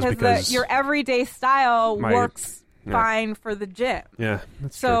underwear is because your everyday style works fine for the gym. Yeah,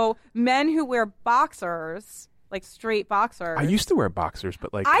 that's so true. Men who wear boxers, like straight boxers... I used to wear boxers,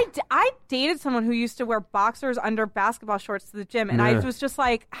 but like... I dated someone who used to wear boxers under basketball shorts to the gym, and I was just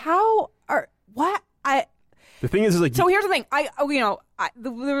like, what? The thing is like... So here's the thing.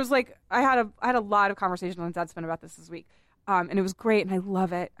 There was like... I had a lot of conversations on Deadspin about this week. And it was great, and I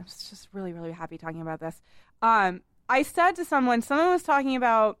love it. I was just really, really happy talking about this. I said to someone was talking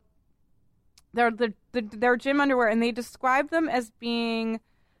about their gym underwear, and they described them as being...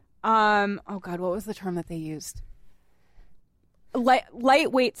 oh, God, what was the term that they used?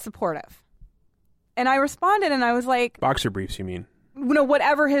 Lightweight supportive. And I responded, and I was like... Boxer briefs, you mean? No,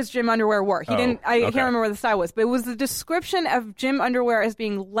 whatever his gym underwear wore. I can't remember what the style was, but it was the description of gym underwear as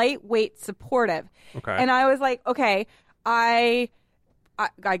being lightweight supportive. Okay. And I was like, okay, I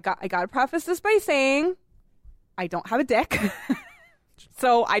got to preface this by saying I don't have a dick.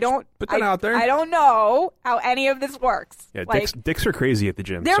 So I don't put that out there. I don't know how any of this works. Yeah, like, dicks are crazy at the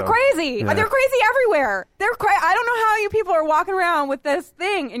gym. They're crazy. Yeah. They're crazy everywhere. I don't know how you people are walking around with this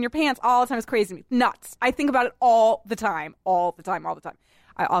thing in your pants all the time. It's crazy to me. Nuts. I think about it all the time. All the time.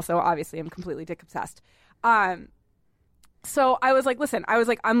 I also obviously am completely dick obsessed. So I was like, listen,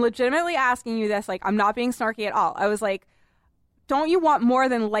 I'm legitimately asking you this. Like, I'm not being snarky at all. I was like, don't you want more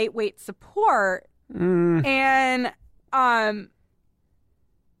than lightweight support? And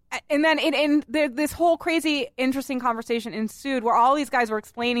then this whole crazy, interesting conversation ensued where all these guys were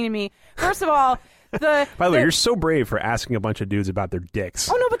explaining to me, first of all, By the way, you're so brave for asking a bunch of dudes about their dicks.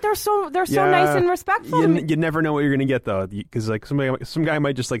 Oh no, but they're so nice and respectful. You never know what you're gonna get though, because like some guy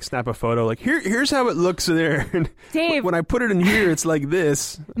might just like snap a photo, like here's how it looks there. Dave, when I put it in here, it's like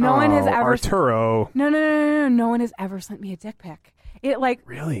this. No one has ever Arturo. No. No one has ever sent me a dick pic. It like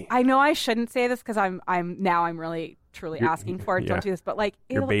really. I know I shouldn't say this because I'm really truly asking for it. Yeah. Don't do this, but like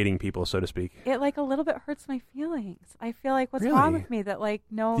you're baiting people, so to speak. It like a little bit hurts my feelings. I feel like what's wrong with me that like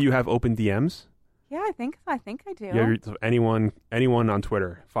no. Do you have open DMs? Yeah, I think I do. Yeah, anyone on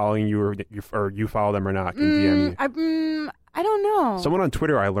Twitter following you or you follow them or not can DM you. I don't know. Someone on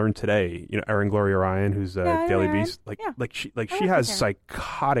Twitter I learned today, Erin Gloria Ryan, who's Daily Beast, she has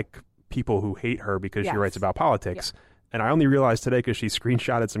psychotic people who hate her because she writes about politics. And I only realized today because she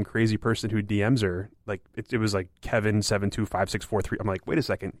screenshotted some crazy person who DMs her. Like it was like Kevin725643. I'm like, wait a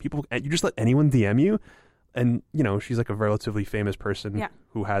second, people, you just let anyone DM you? And you know, she's like a relatively famous person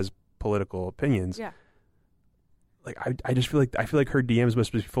who has political opinions. Yeah. Like I just feel like her DMs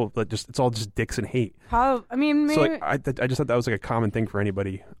must be full. Like it's all just dicks and hate. Probably. I mean, maybe. So like I just thought that was like a common thing for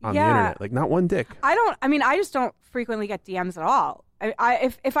anybody on the internet. Like not one dick. I just don't frequently get DMs at all.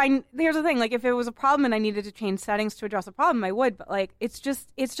 Here's the thing, like if it was a problem and I needed to change settings to address a problem, I would, but like it's just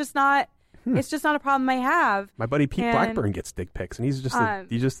not a problem I have. My buddy Pete Blackburn gets dick pics, and he's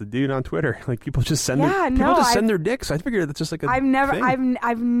just the dude on Twitter. Like people just send send their dicks. I figured that's just like a I've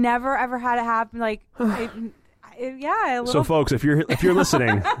never ever had it happen. Like So folks, if you're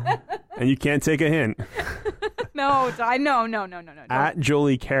listening and you can't take a hint, no. At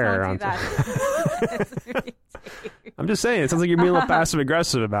Jolie Care on Twitter. I'm just saying, it sounds like you're being a little passive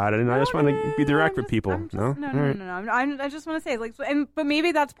aggressive about it, and I just want to be direct with people. No. I just want to say, like, but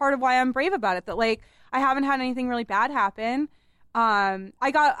maybe that's part of why I'm brave about it. That like I haven't had anything really bad happen.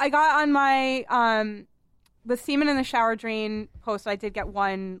 I got on my the semen in the shower drain post. I did get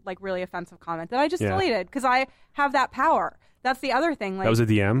one like really offensive comment that I just deleted because I have that power. That's the other thing. Like that was a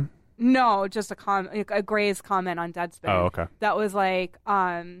DM. No, just a Gray's comment on Deadspin. Oh, okay. That was like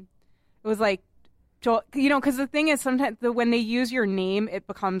it was like. Joel, you know, because the thing is, sometimes when they use your name, it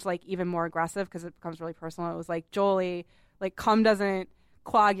becomes like even more aggressive because it becomes really personal. It was like, Jolie, like cum doesn't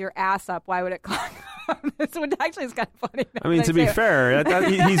clog your ass up. Why would it clog? So it actually is kind of funny. I mean, to be fair,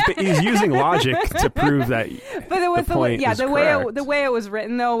 he's using logic to prove that. But it was the way it was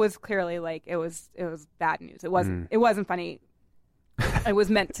written though was clearly like it was bad news. It wasn't funny. It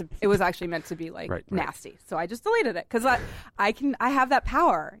was actually meant to be like nasty. So I just deleted it because I have that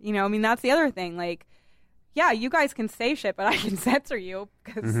power. You know, I mean, that's the other thing. Like, yeah, you guys can say shit, but I can censor you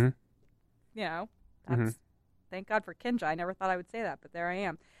because, you know, that's thank God for Kinja. I never thought I would say that, but there I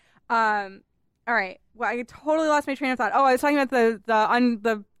am. All right. Well, I totally lost my train of thought. Oh, I was talking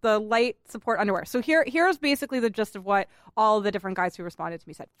about the light support underwear. So here's basically the gist of what all the different guys who responded to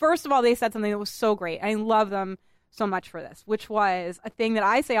me said. First of all, they said something that was so great. I love them so much for this, which was a thing that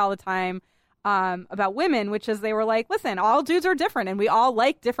I say all the time about women, which is they were like, listen, all dudes are different and we all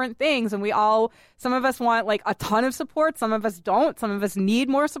like different things, and some of us want like a ton of support, some of us don't, some of us need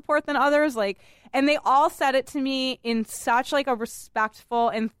more support than others, like, and they all said it to me in such like a respectful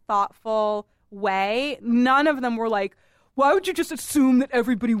and thoughtful way. None of them were like, why would you just assume that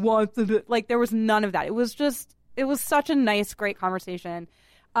everybody wants it? Like, there was none of that. It was such a nice, great conversation.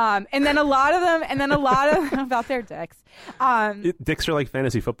 And then a lot of them about their dicks. Dicks are like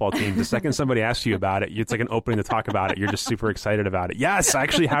fantasy football teams. The second somebody asks you about it, it's like an opening to talk about it. You're just super excited about it. Yes, I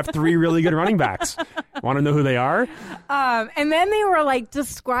actually have 3 really good running backs. Want to know who they are? And then they were like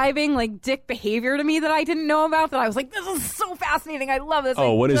describing like dick behavior to me that I didn't know about, that I was like, this is so fascinating. I love this.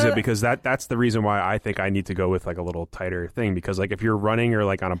 Oh, what is it? Because that's the reason why I think I need to go with like a little tighter thing, because like if you're running or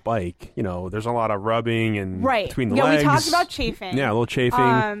like on a bike, you know, there's a lot of rubbing and between the legs. We talked about chafing. Yeah, a little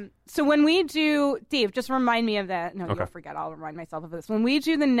chafing. So when we do, Dave, just remind me of that. No, you'll forget. I'll remind myself of this. When we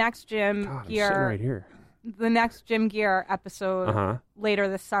do the next Gym Gear, I'm sitting right here. The next Gym Gear episode later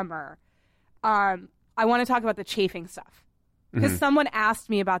this summer, I want to talk about the chafing stuff, because someone asked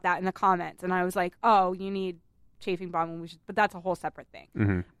me about that in the comments, and I was like, oh, you need chafing balm, but that's a whole separate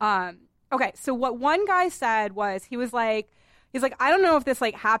thing. Okay, so what one guy said was, he's like, I don't know if this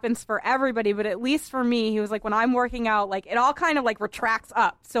like happens for everybody, but at least for me, he was like, when I'm working out, like it all kind of like retracts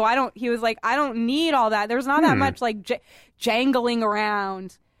up. So he was like, I don't need all that. There's not that much like jangling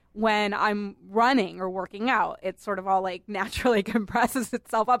around when I'm running or working out. It sort of all like naturally compresses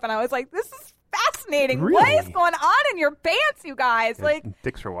itself up. And I was like, this is fascinating. Really? What is going on in your pants, you guys? Yeah, like,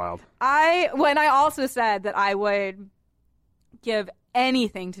 dicks are wild. I also said that I would give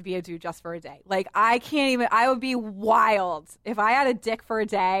anything to be a dude just for a day. Like, I would be wild. If I had a dick for a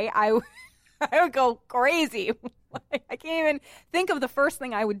day, I would go crazy. Like, I can't even think of the first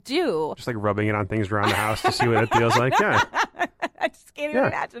thing I would do. Just like rubbing it on things around the house to see what it feels like. Yeah. I just can't even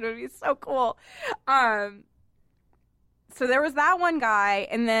imagine. It would be so cool. So there was that one guy.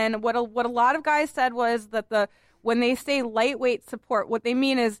 And then what a lot of guys said was that when they say lightweight support, what they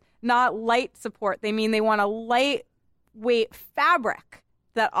mean is not light support. They mean they want a lightweight fabric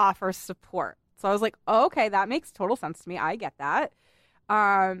that offers support. So I was like, oh, okay, that makes total sense to me. I get that.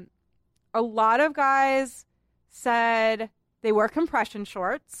 A lot of guys said they wear compression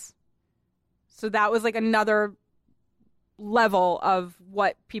shorts. So that was like another level of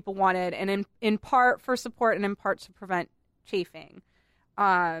what people wanted, and in part for support and in part to prevent chafing.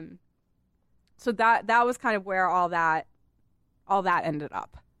 So that was kind of where all that ended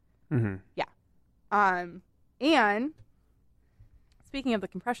up. Mm-hmm. Yeah. And speaking of the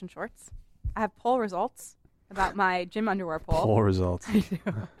compression shorts, I have poll results about my gym underwear poll. Poll results. I do.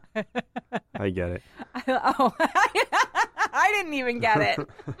 I get it. I didn't even get it.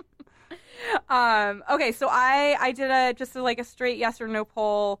 Okay, so I did a straight yes or no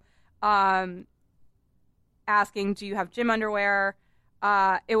poll, asking, do you have gym underwear?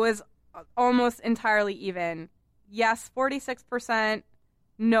 It was almost entirely even. Yes, 46%.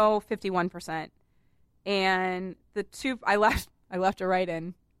 No, 51%. And the two I left a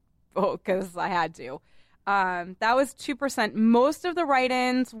write-in because I had to. That was 2%. Most of the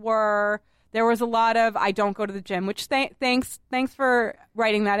write-ins there was a lot of I don't go to the gym, which thanks for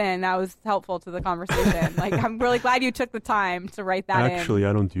writing that in. That was helpful to the conversation. Like, I'm really glad you took the time to write that in. Actually,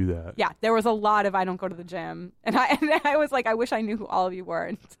 I don't do that. Yeah, there was a lot of I don't go to the gym. And I was like, I wish I knew who all of you were.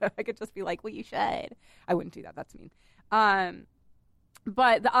 And so I could just be like, well, you should. I wouldn't do that. That's mean.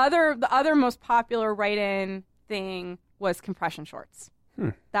 But the other most popular write-in thing was compression shorts.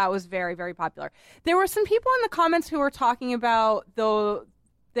 That was very, very popular. There were some people in the comments who were talking about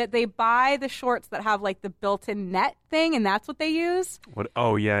that they buy the shorts that have like the built-in net thing, and that's what they use. What?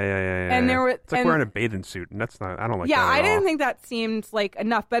 Oh yeah. And there were it's like wearing a bathing suit, and that's not. I don't like. Yeah, that I didn't think that seemed like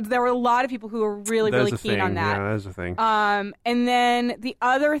enough, but there were a lot of people who were really keen on that. Yeah, that's the thing. And then the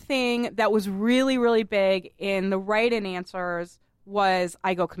other thing that was really, really big in the write-in answers was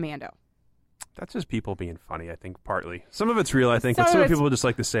I go commando. That's just people being funny, I think, partly. Some of it's real, I think, Some and some of people just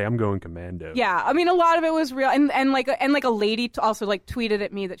like to say, I'm going commando. Yeah, I mean, a lot of it was real. And like a lady also like tweeted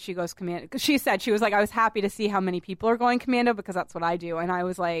at me that she goes commando. Because she said, she was like, I was happy to see how many people are going commando because that's what I do. And I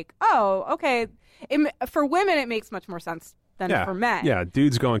was like, oh, okay. For women, it makes much more sense than for men. Yeah,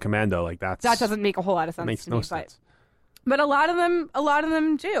 dudes going commando, like that doesn't make a whole lot of sense makes to no me. sense. But a lot of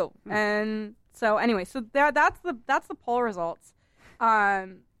them do. And so anyway, so that's the poll results.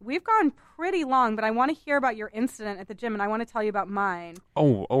 We've gone pretty long, but I want to hear about your incident at the gym, and I want to tell you about mine.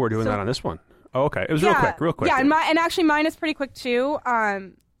 Oh, we're doing that on this one. Oh, okay. It was real quick. Yeah, and actually mine is pretty quick too.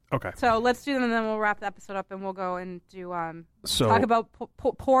 Okay. So let's do them, and then we'll wrap the episode up, and we'll go and do talk about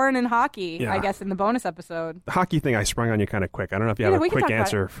porn and hockey. Yeah. I guess in the bonus episode. The hockey thing I sprung on you kind of quick. I don't know if you have a quick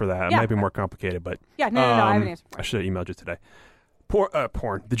answer for that. It might be more complicated, but no, I have an answer for it. I should have emailed you today.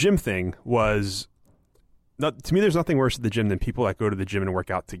 Porn. The gym thing was. To me, there's nothing worse at the gym than people that go to the gym and work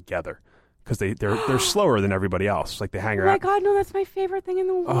out together because they're slower than everybody else. Like they hang around. Oh my God, no, that's my favorite thing in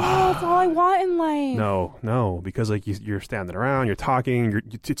the world. That's all I want in life. No, because like you're standing around, you're talking,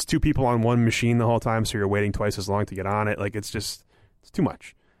 it's two people on one machine the whole time, so you're waiting twice as long to get on it. Like it's too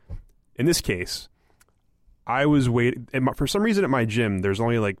much. In this case, I was waiting. For some reason at my gym, there's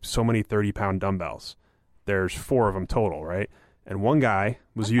only like so many 30-pound dumbbells. There's 4 of them total, right? And one guy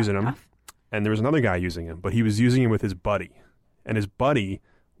was using them. And there was another guy using him, but he was using him with his buddy. And his buddy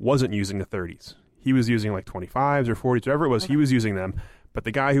wasn't using the 30s. He was using like 25s or 40s, whatever it was, he was using them. But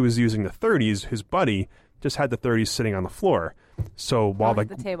the guy who was using the 30s, his buddy, just had the 30s sitting on the floor. So while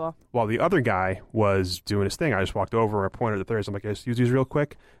the other guy was doing his thing, I just walked over and I pointed at the 30s. I'm like, just use these real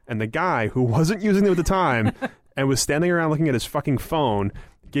quick. And the guy who wasn't using them at the time and was standing around looking at his fucking phone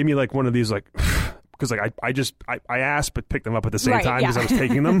gave me like one of these like... Because like I asked but picked them up at the same time because I was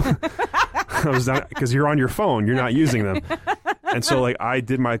taking them. Because you're on your phone, you're not using them. And so like I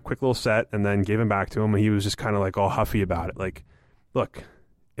did my quick little set and then gave him back to him, and he was just kind of like all huffy about it. Like, look,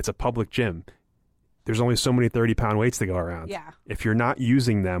 it's a public gym. There's only so many 30-pound weights to go around. Yeah. If you're not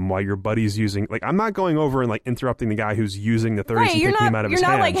using them while your buddy's using, like, I'm not going over and like interrupting the guy who's using the 30s and taking them out of his hands.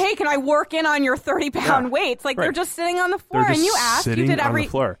 You're not like, hey, can I work in on your 30-pound weights? Like they're just sitting on the floor, and you asked, you did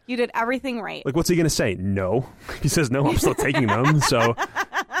you did everything right. Like, what's he gonna say? No. He says no. I'm still taking them. So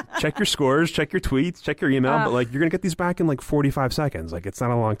check your scores, check your tweets, check your email. But like, you're gonna get these back in like 45 seconds. Like, it's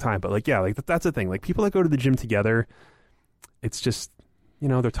not a long time. But like, yeah, like that's the thing. Like, people that go to the gym together, it's just. You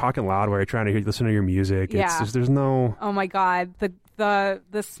know, they're talking loud while you're trying to listen to your music. Yeah. It's just, there's no... Oh, my God. The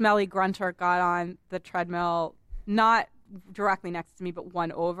smelly grunter got on the treadmill, not directly next to me, but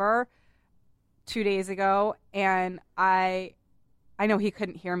one over 2 days ago. And I know he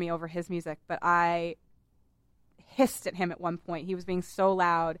couldn't hear me over his music, but I hissed at him at one point. He was being so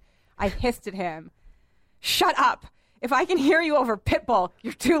loud. I hissed at him. Shut up. If I can hear you over Pitbull,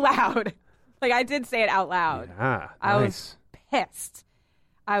 you're too loud. Like, I did say it out loud. Yeah, I was pissed.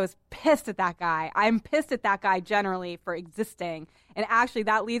 I was pissed at that guy. I'm pissed at that guy generally for existing. And actually,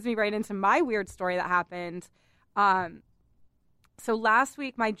 that leads me right into my weird story that happened. So last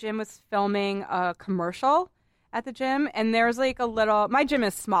week, my gym was filming a commercial at the gym. And there's like a little... My gym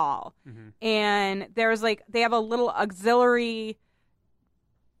is small. Mm-hmm. And there's like... They have a little auxiliary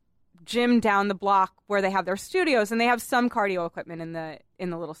gym down the block where they have their studios. And they have some cardio equipment in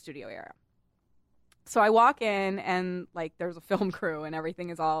the little studio area. So I walk in and like there's a film crew and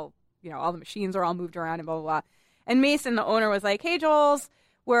everything is all, all the machines are all moved around and blah, blah, blah. And Mason, the owner, was like, hey, Jules,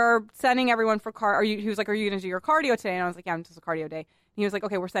 we're sending everyone for he was like, are you going to do your cardio today? And I was like, yeah, it's just a cardio day. And he was like,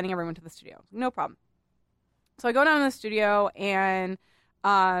 okay, we're sending everyone to the studio. No problem. So I go down to the studio and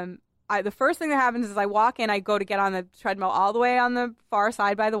the first thing that happens is I walk in, I go to get on the treadmill all the way on the far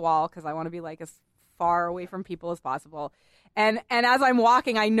side by the wall because I want to be like as far away from people as possible. And as I'm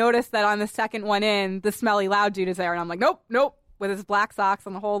walking, I notice that on the second one in, the smelly loud dude is there. And I'm like, nope, with his black socks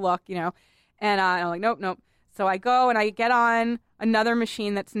and the whole look, And I'm like, nope. So I go and I get on another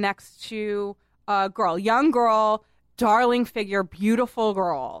machine that's next to a girl, young girl, darling figure, beautiful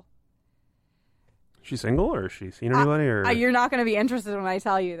girl. She's single or has she seen anybody? Or you're not going to be interested when I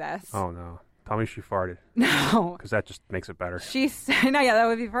tell you this. Oh, no. Tell me she farted. No. Because that just makes it better. That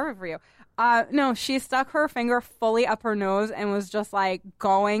would be perfect for you. No, she stuck her finger fully up her nose and was just like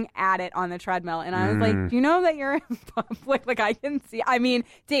going at it on the treadmill. And I was like, do you know that you're in public? Like I can see. I mean,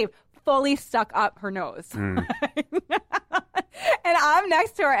 Dave, fully stuck up her nose. And I'm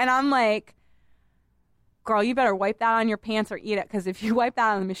next to her and I'm like, girl, you better wipe that on your pants or eat it, because if you wipe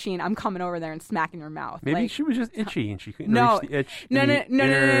that on the machine, I'm coming over there and smacking your mouth. Maybe she was just itchy and she couldn't reach the itch. No.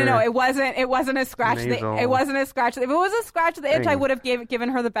 It wasn't a scratch. It wasn't a scratch. If it was a scratch of the itch, I would have given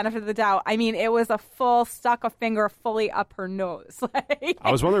her the benefit of the doubt. I mean, it was a full stuck a finger fully up her nose.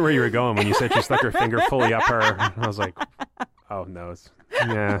 I was wondering where you were going when you said she stuck her finger fully up her. I was like, oh, nose.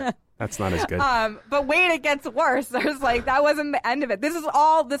 Yeah. That's not as good. But wait, it gets worse. There's like that wasn't the end of it. This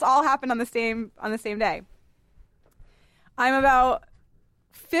all happened on the same day. I'm about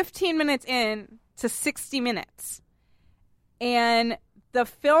 15 minutes in to 60 minutes. And the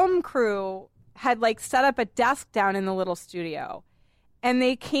film crew had like set up a desk down in the little studio. And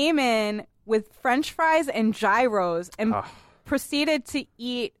they came in with French fries and gyros and proceeded to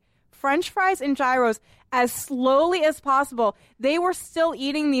eat French fries and gyros as slowly as possible. They were still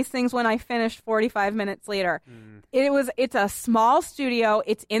eating these things when I finished 45 minutes later. It's a small studio.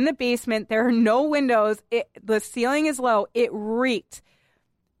 It's in the basement. There are no windows. The ceiling is low. It reeked.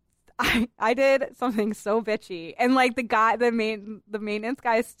 I did something so bitchy. And like the maintenance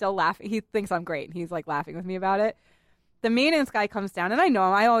guy is still laughing. He thinks I'm great. He's like laughing with me about it. The maintenance guy comes down and I know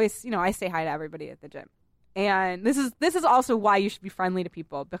him. I always, I say hi to everybody at the gym. And this is also why you should be friendly to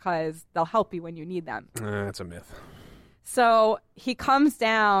people, because they'll help you when you need them. That's a myth. So he comes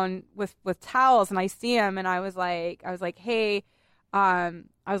down with towels, and I see him, and I was like, hey, I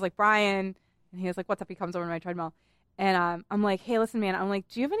was like, Brian, and he was like, what's up? He comes over to my treadmill, and I'm like, hey, listen, man, I'm like,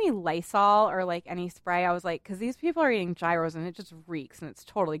 do you have any Lysol or like any spray? I was like, because these people are eating gyros, and it just reeks, and it's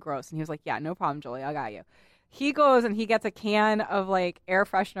totally gross. And he was like, yeah, no problem, Julie, I got you. He goes and he gets a can of like air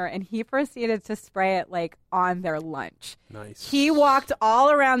freshener and he proceeded to spray it like on their lunch. Nice. He walked all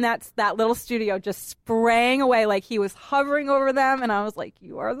around that little studio just spraying away like he was hovering over them, and I was like,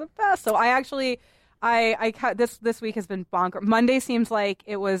 you are the best. So I actually this week has been bonkers. Monday seems like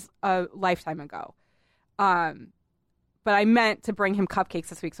it was a lifetime ago. But I meant to bring him cupcakes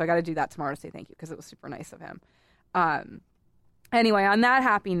this week, so I got to do that tomorrow to say thank you because it was super nice of him. Anyway, on that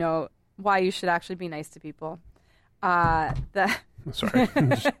happy note, why you should actually be nice to people. Sorry,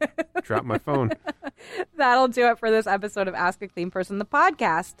 just dropped my phone. That'll do it for this episode of Ask a Clean Person, the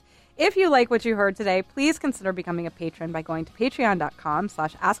podcast. If you like what you heard today, please consider becoming a patron by going to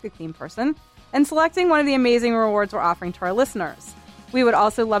patreon.com/askacleanperson and selecting one of the amazing rewards we're offering to our listeners. We would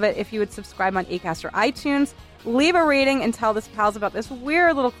also love it if you would subscribe on Acast or iTunes, leave a rating, and tell the pals about this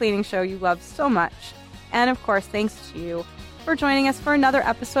weird little cleaning show you love so much. And of course, thanks to you for joining us for another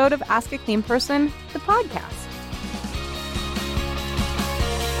episode of Ask a Clean Person, the podcast.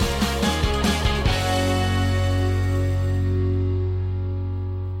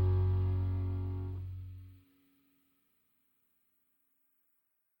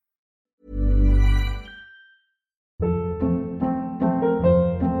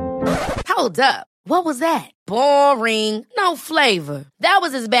 Hold up. What was that? Boring. No flavor. That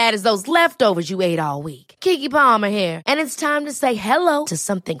was as bad as those leftovers you ate all week. Keke Palmer here. And it's time to say hello to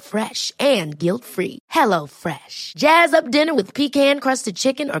something fresh and guilt-free. Hello Fresh. Jazz up dinner with pecan-crusted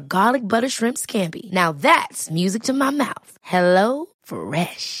chicken or garlic butter shrimp scampi. Now that's music to my mouth. Hello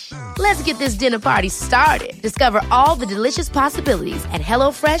Fresh. Let's get this dinner party started. Discover all the delicious possibilities at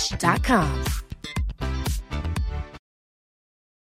HelloFresh.com.